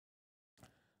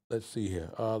 let's see here.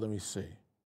 Let me see.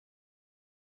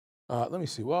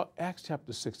 Well, Acts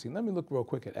chapter 16. Let me look real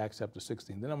quick at Acts chapter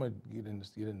 16. Then I'm going to get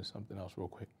into something else real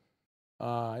quick.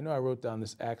 I know I wrote down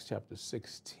this Acts chapter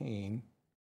 16.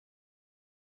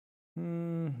 Let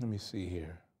me see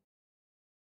here.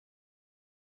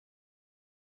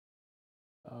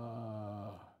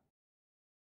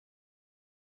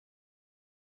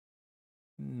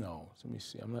 No, let me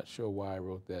see. I'm not sure why I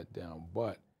wrote that down,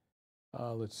 but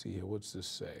Let's see here. What's this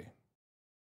say?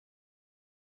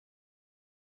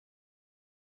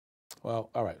 Well,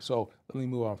 all right. So let me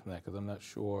move on from that because I'm not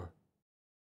sure.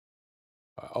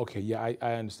 Okay, yeah,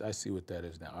 I understand. I see what that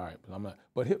is now. All right, but I'm not.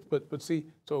 But see,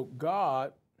 so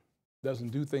God doesn't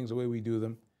do things the way we do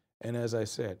them, and as I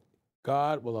said,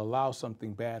 God will allow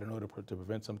something bad in order to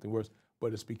prevent something worse.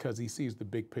 But it's because He sees the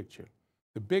big picture.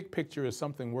 The big picture is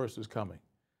something worse is coming.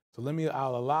 So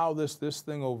I'll allow this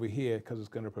thing over here because it's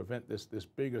going to prevent this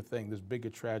bigger thing, this bigger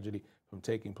tragedy from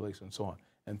taking place and so on.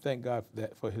 And thank God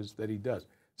that He does.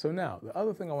 So now the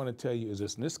other thing I want to tell you is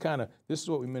this, and this is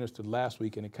what we ministered last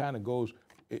week, and it kind of goes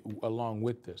along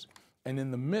with this. And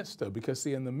in the midst of, because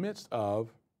see, in the midst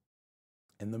of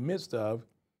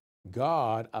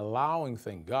God allowing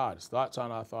things, God's thoughts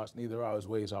aren't our thoughts, neither are His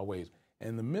ways our ways.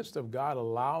 In the midst of God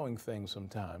allowing things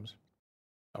sometimes,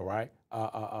 all right,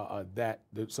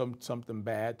 something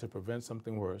bad to prevent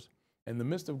something worse. In the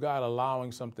midst of God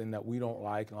allowing something that we don't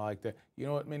like and all like that, you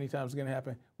know what many times is going to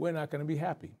happen? We're not going to be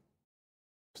happy.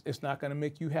 It's not going to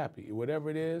make you happy. Whatever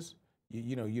it is,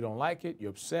 you don't like it,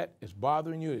 you're upset, it's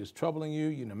bothering you, it's troubling you,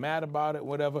 you're mad about it,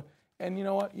 whatever. And you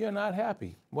know what? You're not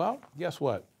happy. Well, guess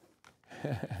what?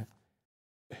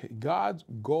 God's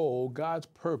goal, God's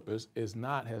purpose has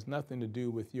nothing to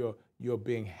do with your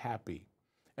being happy.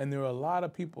 And there are a lot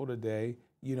of people today,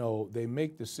 they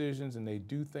make decisions and they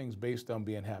do things based on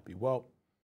being happy. Well,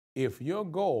 if your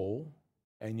goal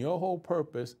and your whole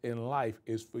purpose in life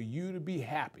is for you to be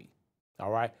happy,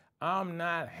 all right, I'm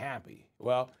not happy.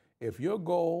 Well, if your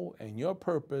goal and your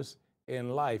purpose in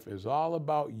life is all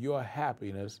about your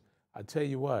happiness, I tell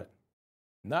you what,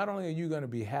 not only are you going to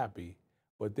be happy,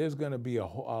 but there's going to be a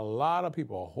lot of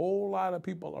people, a whole lot of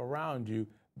people around you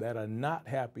that are not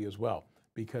happy as well,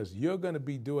 because you're going to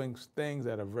be doing things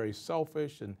that are very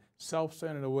selfish and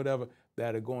self-centered or whatever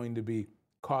that are going to be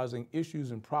causing issues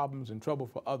and problems and trouble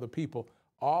for other people,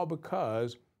 all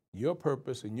because your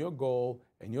purpose and your goal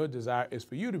and your desire is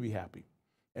for you to be happy.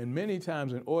 And many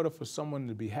times in order for someone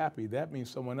to be happy, that means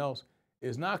someone else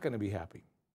is not going to be happy,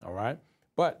 all right?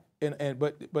 But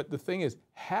the thing is,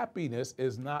 happiness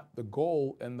is not the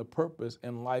goal and the purpose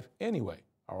in life anyway,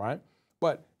 all right?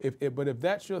 But if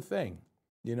that's your thing,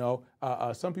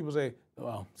 some people say,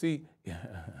 well, see, yeah,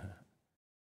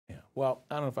 well,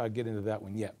 I don't know if I get into that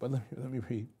one yet, but let me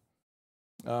read.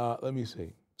 Let me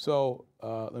see. So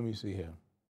let me see here.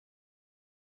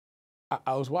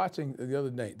 I was watching the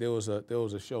other night. There was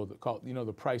a show that called,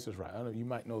 The Price is Right. I don't know, you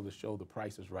might know the show, The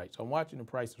Price is Right. So I'm watching The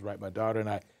Price is Right. My daughter and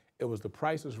I. It was The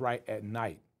Price is Right at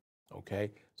night.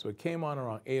 Okay, so it came on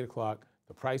around 8 o'clock.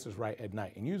 The Price is Right at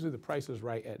night, and usually The Price is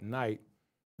Right at night.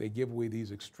 They give away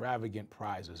these extravagant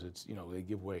prizes. It's they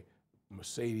give away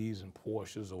Mercedes and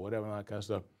Porsches or whatever, that kind of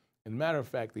stuff. As a matter of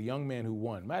fact, the young man who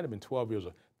won might have been 12 years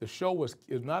old. The show was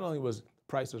not only was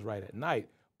Price is Right at night,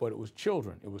 but it was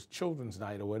children. It was children's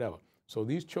night or whatever. So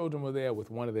these children were there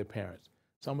with one of their parents.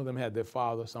 Some of them had their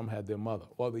father, some had their mother.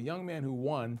 Well, the young man who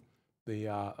won the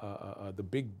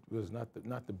big was not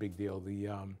the big deal. The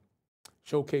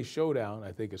Showcase Showdown,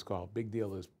 I think it's called. Big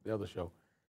Deal is the other show.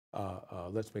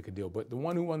 Let's Make a Deal. But the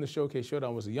one who won the Showcase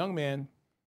Showdown was a young man,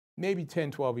 maybe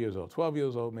 10, 12 years old. 12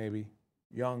 years old, maybe,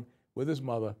 young, with his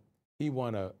mother. He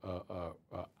won a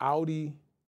Audi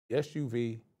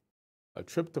SUV, a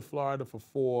trip to Florida for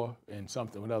 4 and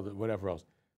something, whatever else.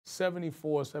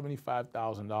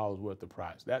 $75,000 worth of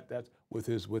prize. That's with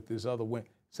his other win.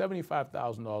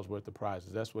 $75,000 worth of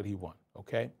prizes. That's what he won.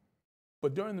 Okay,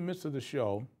 but during the midst of the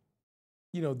show,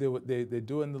 they're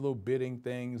doing the little bidding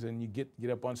things, and you get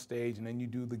up on stage, and then you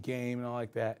do the game and all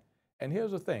like that. And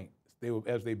here's the thing: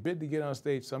 as they bid to get on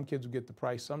stage, some kids would get the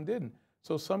prize, some didn't.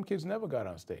 So some kids never got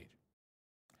on stage.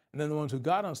 And then the ones who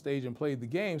got on stage and played the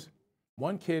games,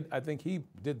 one kid, I think he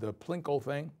did the Plinko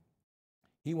thing.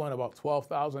 He won about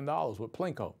 $12,000 with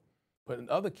Plinko. But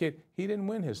another kid, he didn't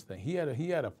win his thing. He had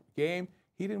a game.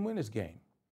 He didn't win his game.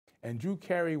 And Drew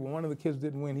Carey, when one of the kids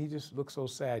didn't win, he just looked so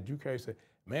sad. Drew Carey said,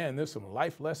 man, there's some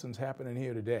life lessons happening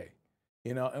here today.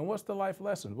 And what's the life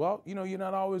lesson? Well, you're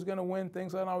not always going to win.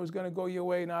 Things aren't always going to go your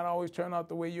way, not always turn out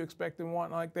the way you expect and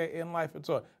want like that in life. And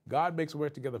so God makes it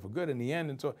work together for good in the end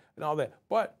and all that.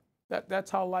 But that's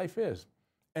how life is.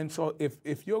 And so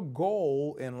if your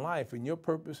goal in life and your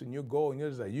purpose and your goal and your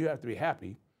desire, you have to be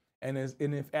happy. And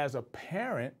if as a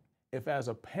parent,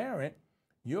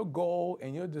 your goal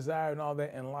and your desire and all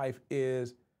that in life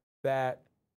is that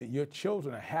your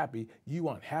children are happy, you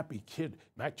want happy kids,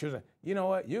 my children, you know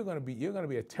what? You're gonna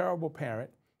be a terrible parent,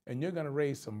 and you're gonna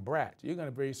raise some brats. You're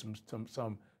gonna raise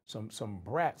some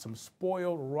brats, some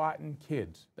spoiled, rotten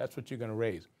kids. That's what you're gonna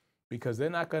raise, because they're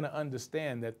not gonna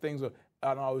understand that things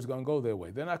aren't always gonna go their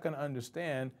way. They're not gonna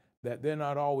understand that they're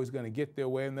not always going to get their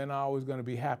way and they're not always going to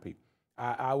be happy.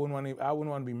 I wouldn't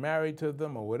want to be married to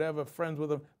them or whatever, friends with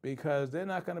them, because they're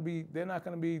not going to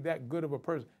be that good of a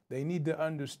person. They need to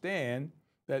understand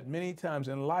that many times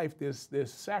in life there's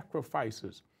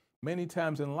sacrifices. Many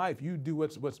times in life you do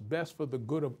what's best for the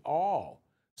good of all.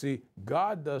 See,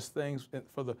 God does things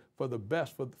for the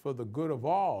best, for the good of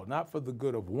all, not for the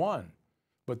good of one.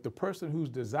 But the person whose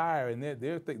desire and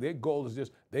their goal is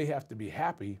just they have to be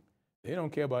happy. They don't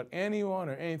care about anyone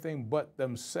or anything but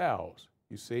themselves.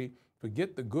 You see,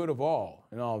 forget the good of all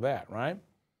and all that, right?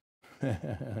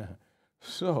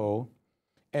 So,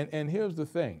 and here's the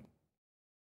thing.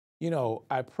 You know,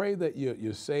 I pray that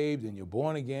you're saved and you're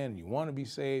born again and you want to be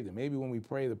saved. And maybe when we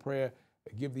pray the prayer,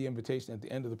 give the invitation at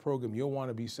the end of the program, you'll want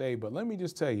to be saved. But let me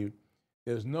just tell you,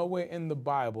 there's nowhere in the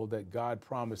Bible that God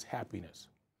promised happiness.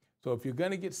 So if you're going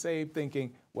to get saved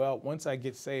thinking, well, once I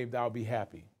get saved, I'll be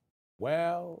happy.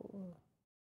 Well,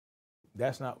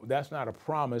 that's not a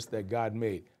promise that God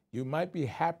made. You might be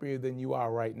happier than you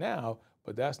are right now,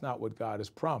 but that's not what God has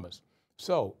promised.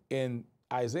 So in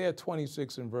Isaiah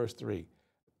 26 and verse 3,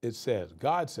 it says,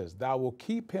 God says, thou will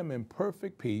keep him in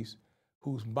perfect peace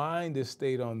whose mind is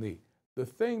stayed on thee. The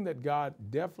thing that God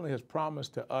definitely has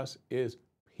promised to us is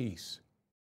peace.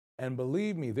 And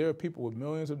believe me, there are people with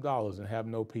millions of dollars and have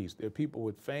no peace. There are people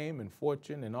with fame and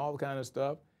fortune and all kind of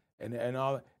stuff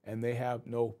and they have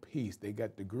no peace. They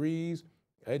got degrees,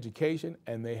 education,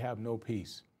 and they have no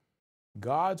peace.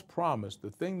 God's promise,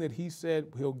 the thing that he said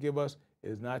he'll give us,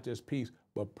 is not just peace,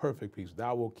 but perfect peace.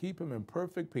 Thou will keep him in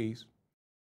perfect peace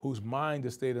whose mind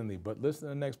is stayed on thee. But listen to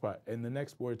the next part. And the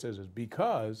next word says is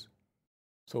because.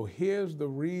 So here's the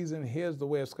reason, here's the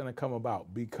way it's going to come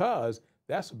about. Because,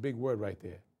 that's a big word right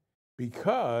there.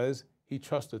 Because he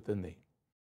trusteth in thee.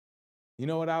 You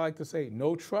know what I like to say?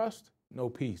 No trust, no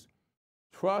peace.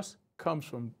 Trust comes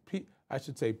from peace. I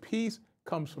should say peace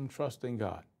comes from trusting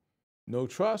God. No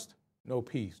trust, no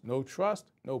peace. No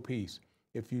trust, no peace.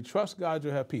 If you trust God,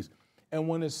 you'll have peace. And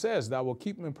when it says, thou will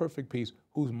keep him in perfect peace,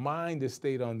 whose mind is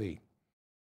stayed on thee.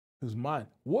 Whose mind?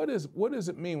 What does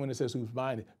it mean when it says whose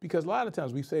mind? Because a lot of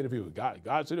times we say to people,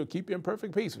 God said he'll keep you in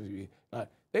perfect peace.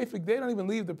 They don't even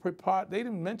leave the part, they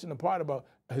didn't mention the part about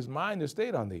his mind is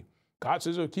stayed on thee. God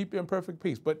says he'll keep you in perfect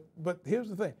peace. But here's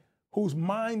the thing, whose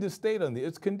mind is stayed on thee.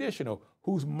 It's conditional.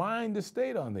 Whose mind is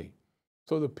stayed on thee.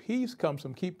 So the peace comes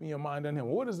from keeping your mind on him.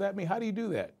 Well, what does that mean? How do you do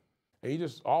that? Are you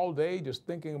just all day just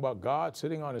thinking about God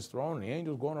sitting on his throne and the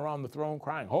angels going around the throne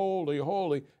crying, holy,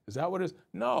 holy? Is that what it is?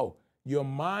 No. Your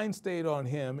mind stayed on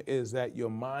him is that your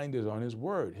mind is on his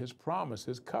word, his promise,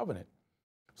 his covenant.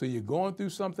 So you're going through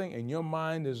something and your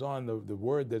mind is on the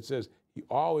word that says, he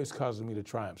always causes me to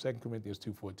triumph, 2 Corinthians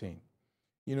 2:14.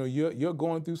 You know, you're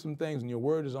going through some things and your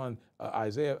word is on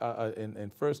Isaiah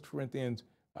in 1 Corinthians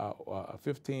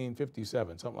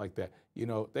 15:57, something like that. You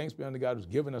know, thanks be unto God who's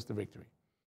given us the victory.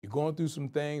 You're going through some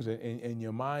things and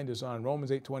your mind is on Romans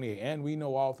 8:28, and we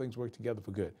know all things work together for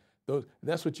good.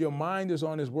 That's what your mind is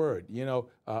on his word. You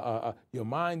know, your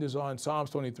mind is on Psalms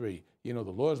 23. You know,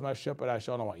 the Lord is my shepherd, I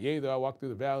shall not want. Yea, though I walk through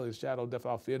the valley of the shadow of death,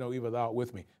 I'll fear no evil, thou art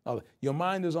with me. Now, your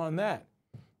mind is on that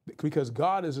because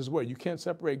God is his word. You can't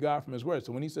separate God from his word.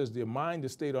 So when he says your mind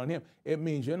is stayed on him, it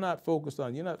means you're not focused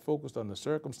on the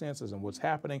circumstances and what's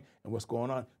happening and what's going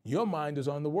on. Your mind is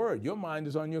on the word. Your mind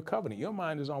is on your covenant. Your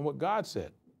mind is on what God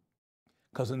said.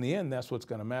 Because in the end, that's what's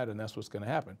going to matter and that's what's going to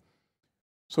happen.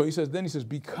 So he says,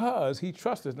 because he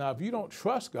trusts us. Now, if you don't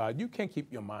trust God, you can't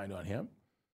keep your mind on him.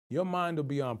 Your mind will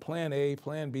be on plan A,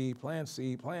 plan B, plan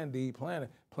C, plan D, plan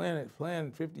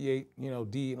 58,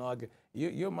 D and all that.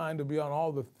 Your mind will be on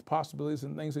all the possibilities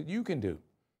and things that you can do.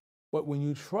 But when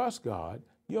you trust God,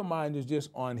 your mind is just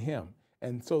on him.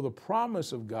 And so the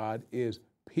promise of God is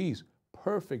peace,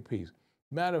 perfect peace.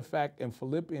 Matter of fact, in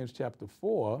Philippians chapter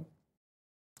 4,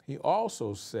 he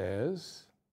also says,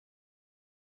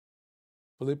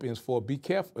 Philippians 4, be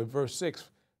careful, verse 6,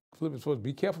 Philippians 4,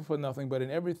 be careful for nothing, but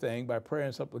in everything, by prayer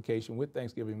and supplication, with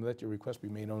thanksgiving, let your requests be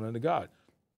made known unto God.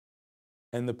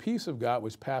 And the peace of God,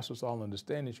 which passes all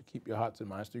understanding, should keep your hearts and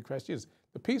minds through Christ Jesus.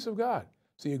 The peace of God.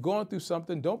 So you're going through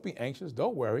something, don't be anxious,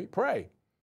 don't worry, pray.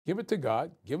 Give it to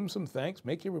God, give him some thanks,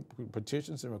 make your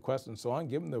petitions and requests and so on,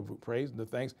 give him the praise and the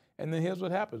thanks, and then here's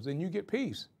what happens, then you get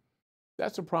peace.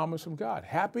 That's a promise from God.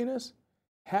 Happiness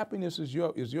is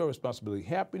your responsibility.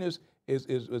 Happiness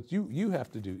is what you have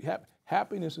to do.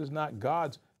 Happiness is not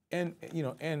God's end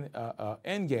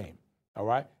game. All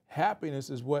right. Happiness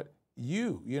is what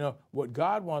what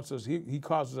God wants us. He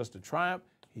causes us to triumph.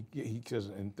 He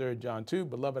says in 3 John 2,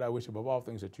 beloved, I wish above all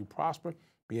things that you prosper,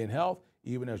 be in health,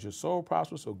 even as your soul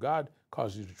prospers. So God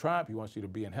causes you to triumph. He wants you to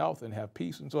be in health and have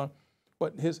peace and so on.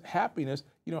 But his happiness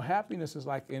you know, happiness is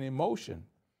like an emotion.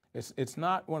 It's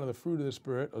not one of the fruit of the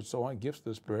Spirit or so on, gifts of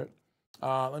the Spirit.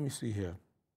 Let me see here.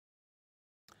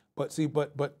 But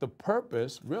the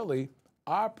purpose really,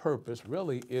 our purpose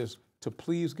really is to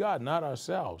please God, not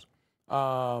ourselves.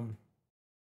 Let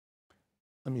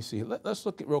me see. Let's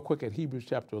look at real quick at Hebrews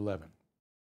chapter 11.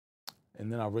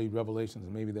 And then I'll read Revelations,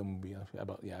 and maybe then we'll be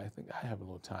about, I think I have a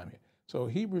little time here. So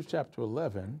Hebrews chapter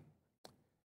 11,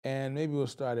 and maybe we'll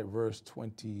start at verse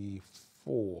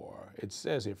 24. It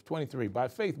says here, 23, by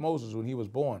faith Moses, when he was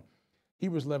born,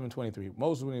 Hebrews 11:23.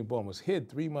 Moses, when he was born, was hid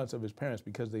 3 months of his parents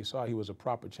because they saw he was a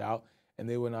proper child, and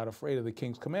they were not afraid of the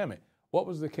king's commandment. What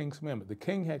was the king's commandment? The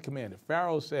king had commanded.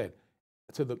 Pharaoh said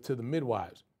to the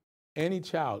midwives, any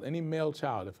child, any male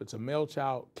child, if it's a male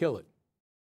child, kill it.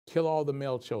 Kill all the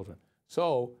male children.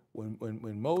 So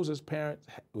when Moses' parents,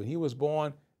 when he was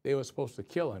born, they were supposed to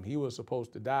kill him. He was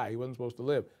supposed to die. He wasn't supposed to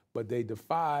live. But they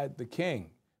defied the king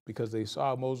because they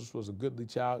saw Moses was a goodly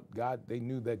child. They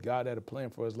knew that God had a plan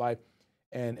for his life,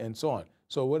 and so on.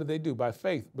 So what did they do? By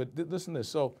faith. But listen to this.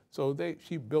 So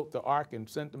she built the ark and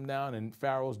sent them down, and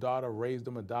Pharaoh's daughter raised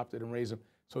him, adopted and raised him.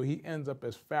 So he ends up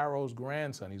as Pharaoh's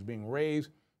grandson. He's being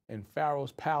raised in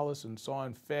Pharaoh's palace and so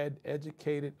on, fed,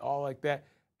 educated, all like that,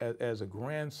 as a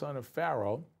grandson of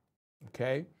Pharaoh.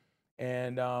 Okay,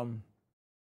 and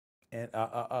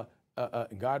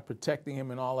God protecting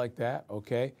him and all like that.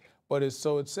 Okay, but it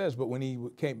says. But when he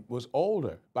was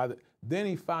older, then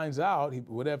he finds out,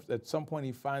 at some point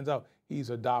he finds out he's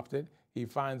adopted. He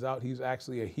finds out he's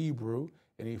actually a Hebrew,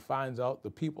 and he finds out the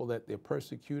people that they're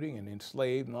persecuting and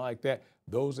enslaved and all like that,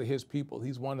 those are his people.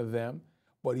 He's one of them.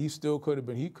 But he still could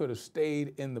have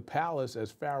stayed in the palace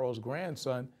as Pharaoh's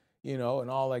grandson, you know, and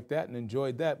all like that, and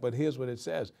enjoyed that. But here's what it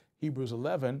says, Hebrews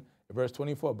 11, verse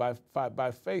 24,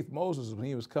 by faith Moses, when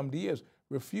he was come to years,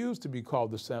 refused to be called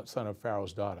the son of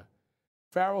Pharaoh's daughter.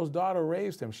 Pharaoh's daughter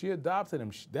raised him. She adopted him.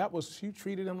 She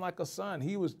treated him like a son.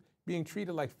 He was being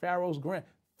treated like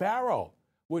Pharaoh,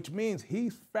 which means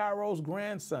he's Pharaoh's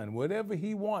grandson. Whatever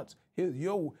he wants,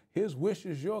 his wish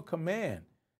is your command.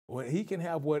 He can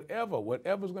have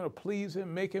whatever's going to please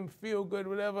him, make him feel good,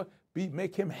 whatever,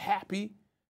 make him happy,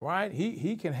 right?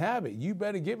 He can have it. You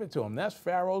better give it to him. That's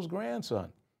Pharaoh's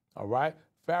grandson, all right?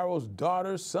 Pharaoh's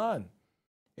daughter's son.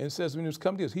 And it says when he was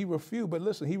come to us, he refused. But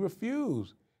listen, he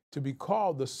refused to be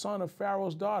called the son of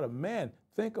Pharaoh's daughter. Man,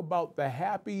 think about the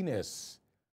happiness.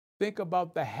 Think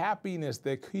about the happiness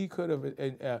that he could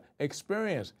have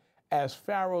experienced as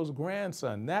Pharaoh's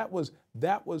grandson. That was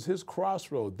his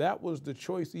crossroad. That was the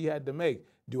choice he had to make.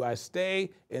 Do I stay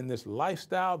in this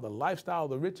lifestyle, the lifestyle of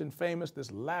the rich and famous,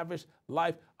 this lavish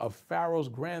life of Pharaoh's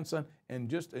grandson, and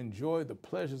just enjoy the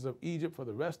pleasures of Egypt for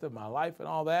the rest of my life and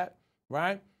all that,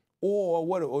 right?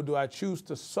 Or do I choose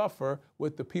to suffer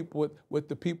with the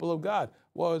people of God?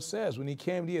 Well, it says when he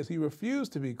came to years, he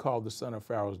refused to be called the son of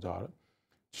Pharaoh's daughter,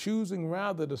 choosing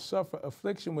rather to suffer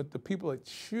affliction with the people.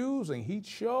 He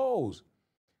chose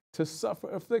to suffer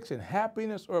affliction,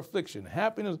 happiness or affliction.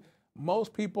 Happiness,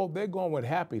 most people, they're going with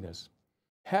happiness.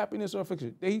 Happiness or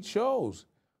affliction. He chose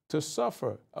to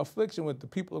suffer affliction with the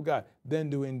people of God than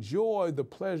to enjoy the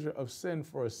pleasure of sin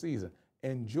for a season.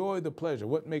 Enjoy the pleasure.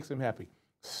 What makes him happy?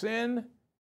 Sin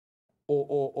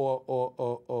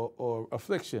or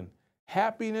affliction?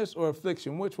 Happiness or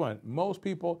affliction? Which one? Most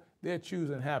people, they're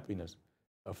choosing happiness.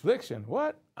 Affliction,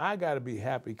 what? I got to be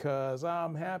happy because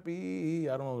I'm happy.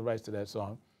 I don't know the rights to that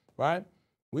song, right?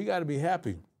 We got to be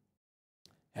happy.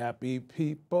 Happy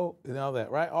people and all that,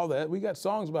 right? All that. We got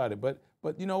songs about it. But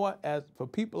you know what? As for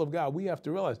people of God, we have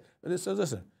to realize that it says,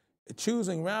 listen,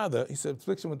 choosing rather, he said,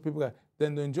 affliction with the people of God,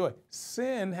 than to enjoy.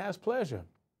 Sin has pleasure.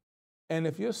 And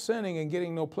if you're sinning and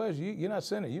getting no pleasure, you're not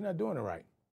sinning. You're not doing it right,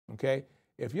 okay?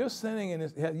 If you're sinning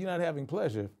and you're not having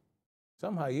pleasure,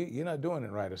 somehow you're not doing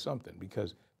it right or something,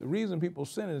 because the reason people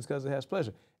sin is because it has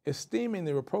pleasure. Esteeming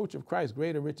the reproach of Christ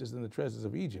greater riches than the treasures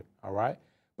of Egypt, all right?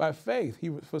 By faith, he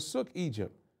forsook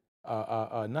Egypt,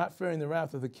 not fearing the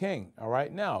wrath of the king, all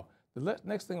right? Now, the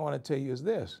next thing I want to tell you is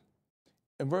this.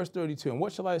 In verse 32, and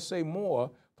what shall I say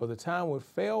more, for the time would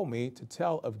fail me to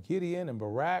tell of Gideon and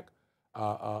Barak,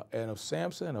 and of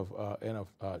Samson, and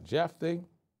of Jephthah,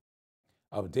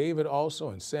 of David also,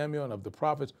 and Samuel, and of the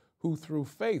prophets, who through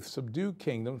faith subdued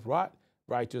kingdoms, wrought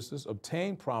righteousness,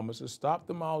 obtained promises, stopped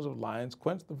the mouths of lions,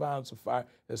 quenched the violence of fire,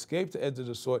 escaped the edge of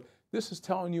the sword. This is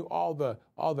telling you all the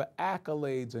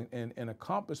accolades and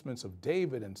accomplishments of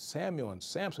David and Samuel and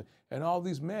Samson and all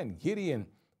these men. Gideon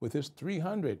with his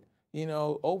 300,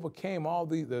 overcame all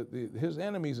his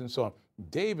enemies and so on.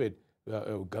 David,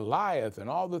 Goliath, and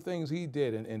all the things he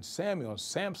did, and Samuel,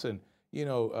 Samson,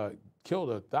 killed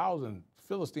 1,000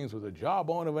 Philistines with a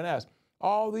jawbone of an ass.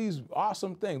 All these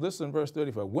awesome things. Listen, verse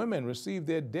 35. Women received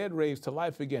their dead raised to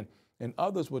life again, and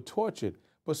others were tortured.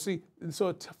 But see, so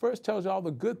it first tells you all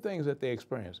the good things that they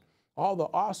experienced, all the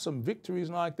awesome victories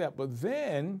and all like that. But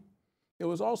then there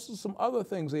was also some other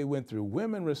things they went through.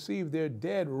 Women received their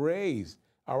dead raised.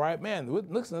 All right, man,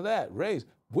 listen to that. Raised.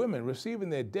 Women receiving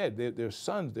their dead, their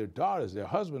sons, their daughters, their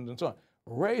husbands, and so on.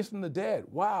 Raised from the dead.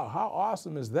 Wow, how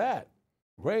awesome is that?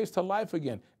 Raised to life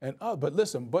again. But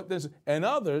listen, but there's, and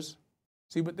others,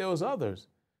 see, but there was others.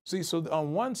 See, so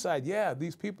on one side, yeah,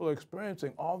 these people are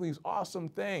experiencing all these awesome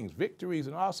things, victories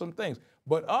and awesome things.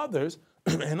 But others,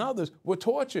 and others were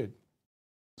tortured.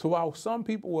 So while some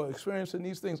people were experiencing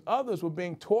these things, others were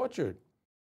being tortured,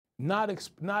 not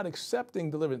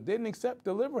accepting deliverance. They didn't accept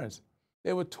deliverance.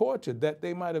 They were tortured that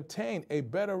they might obtain a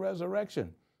better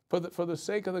resurrection for the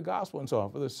sake of the gospel and so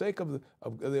on, for the sake of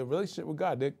their relationship with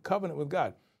God, their covenant with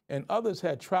God. And others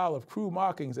had trial of cruel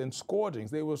mockings and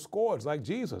scourgings. They were scourged like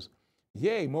Jesus.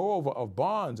 Yea, moreover, of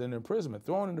bonds and imprisonment,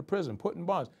 thrown into prison, put in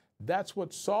bonds. That's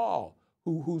what Saul,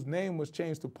 whose name was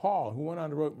changed to Paul, who went on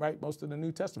to write most of the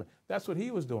New Testament. That's what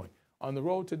he was doing on the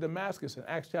road to Damascus in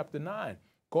Acts chapter 9,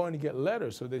 going to get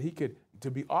letters so that he could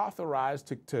to be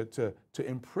authorized to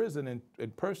imprison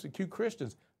and persecute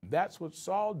Christians. That's what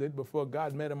Saul did before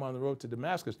God met him on the road to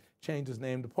Damascus, changed his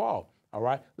name to Paul. All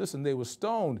right, listen, they were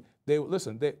stoned. They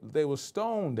were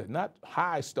stoned, not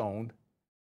high stoned,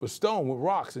 but stoned with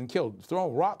rocks and killed,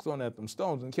 thrown rocks on at them,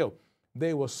 stones and killed.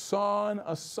 They were sawn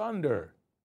asunder.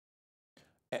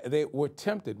 They were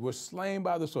tempted, were slain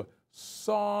by the sword,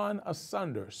 sawn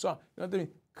asunder. Sawn, you know what I mean?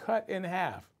 Cut in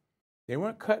half. They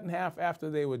weren't cut in half after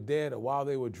they were dead or while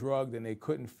they were drugged and they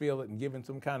couldn't feel it and given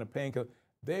some kind of painkiller.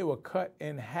 They were cut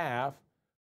in half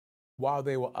while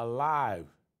they were alive.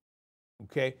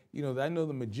 Okay? You know, I know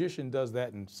the magician does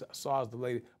that and saws the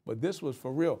lady, but this was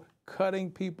for real,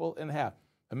 cutting people in half.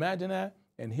 Imagine that.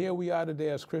 And here we are today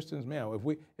as Christians, man.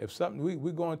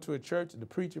 We're going to a church, the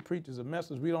preacher preaches a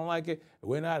message, we don't like it,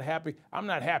 we're not happy. I'm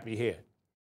not happy here.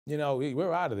 You know,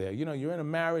 we're out of there. You know, you're in a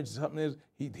marriage, something is,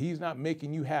 he's not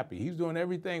making you happy. He's doing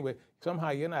everything, but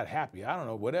somehow you're not happy. I don't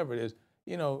know, whatever it is,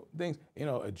 you know, things, you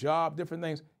know, a job, different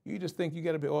things. You just think you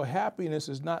got to be, oh, happiness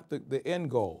is not the end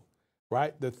goal,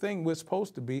 right? The thing we're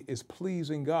supposed to be is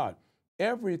pleasing God.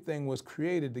 Everything was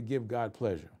created to give God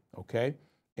pleasure, okay?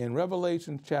 In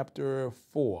Revelation chapter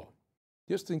 4,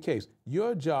 just in case,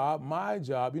 your job, my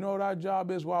job, you know what our job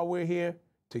is while we're here?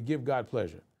 To give God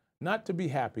pleasure. Not to be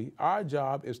happy. Our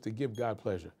job is to give God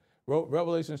pleasure.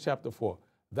 Revelation chapter 4.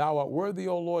 Thou art worthy,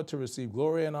 O Lord, to receive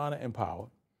glory and honor and power,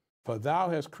 for thou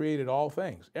hast created all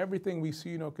things. Everything we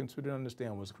see, know, consider, and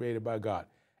understand was created by God.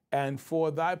 And for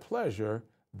thy pleasure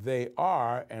they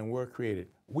are and were created.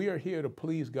 We are here to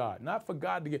please God, not for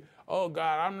God to get, oh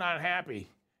God, I'm not happy.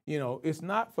 You know, it's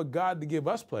not for God to give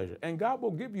us pleasure, and God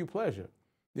will give you pleasure.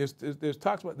 There's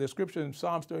talks about the scripture in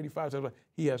Psalms 35 says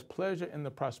he has pleasure in the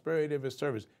prosperity of his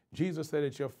service. Jesus said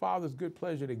it's your Father's good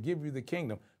pleasure to give you the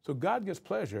kingdom. So God gets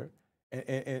pleasure,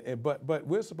 but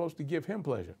we're supposed to give him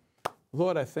pleasure.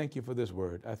 Lord, I thank you for this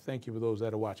word. I thank you for those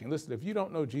that are watching. Listen, if you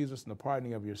don't know Jesus and the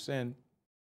pardoning of your sin,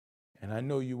 and I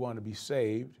know you want to be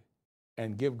saved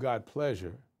and give God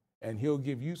pleasure, and he'll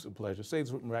give you some pleasure, say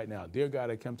this with me right now. Dear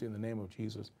God, I come to you in the name of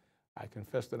Jesus. I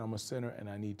confess that I'm a sinner and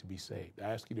I need to be saved. I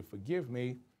ask you to forgive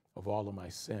me of all of my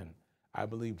sin. I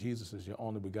believe Jesus is your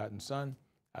only begotten Son.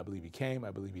 I believe he came.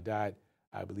 I believe he died.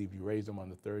 I believe you raised him on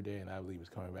the third day, and I believe he's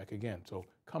coming back again. So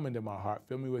come into my heart.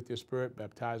 Fill me with your Spirit.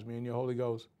 Baptize me in your Holy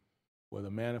Ghost with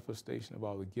a manifestation of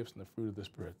all the gifts and the fruit of the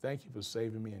Spirit. Thank you for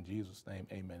saving me in Jesus' name.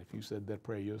 Amen. If you said that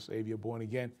prayer, you're saved, you're born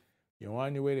again. You're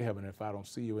on your way to heaven. If I don't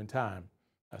see you in time,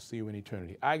 I'll see you in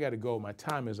eternity. I got to go. My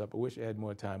time is up. I wish I had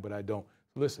more time, but I don't.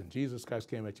 Listen, Jesus Christ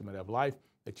came that you might have life,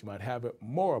 that you might have it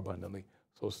more abundantly.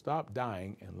 So stop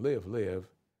dying and live.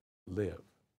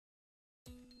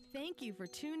 Thank you for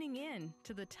tuning in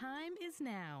to The Time Is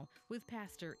Now with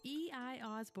Pastor E.I.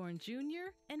 Osborne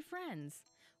Jr. and friends.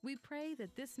 We pray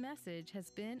that this message has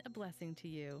been a blessing to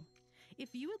you.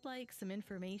 If you would like some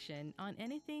information on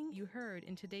anything you heard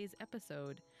in today's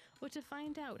episode, or to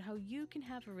find out how you can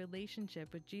have a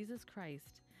relationship with Jesus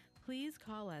Christ, please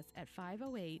call us at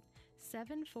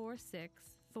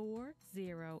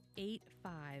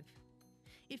 508-746-4085.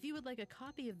 If you would like a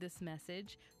copy of this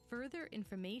message, further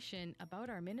information about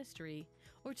our ministry,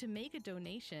 or to make a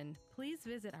donation, please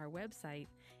visit our website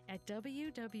at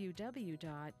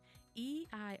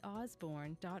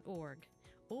www.eiosborne.org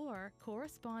or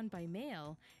correspond by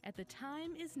mail at The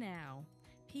Time Is Now,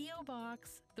 P.O.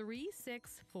 Box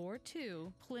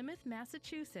 3642, Plymouth,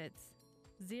 Massachusetts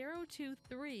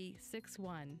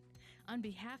 02361. On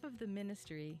behalf of the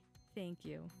ministry, thank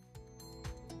you.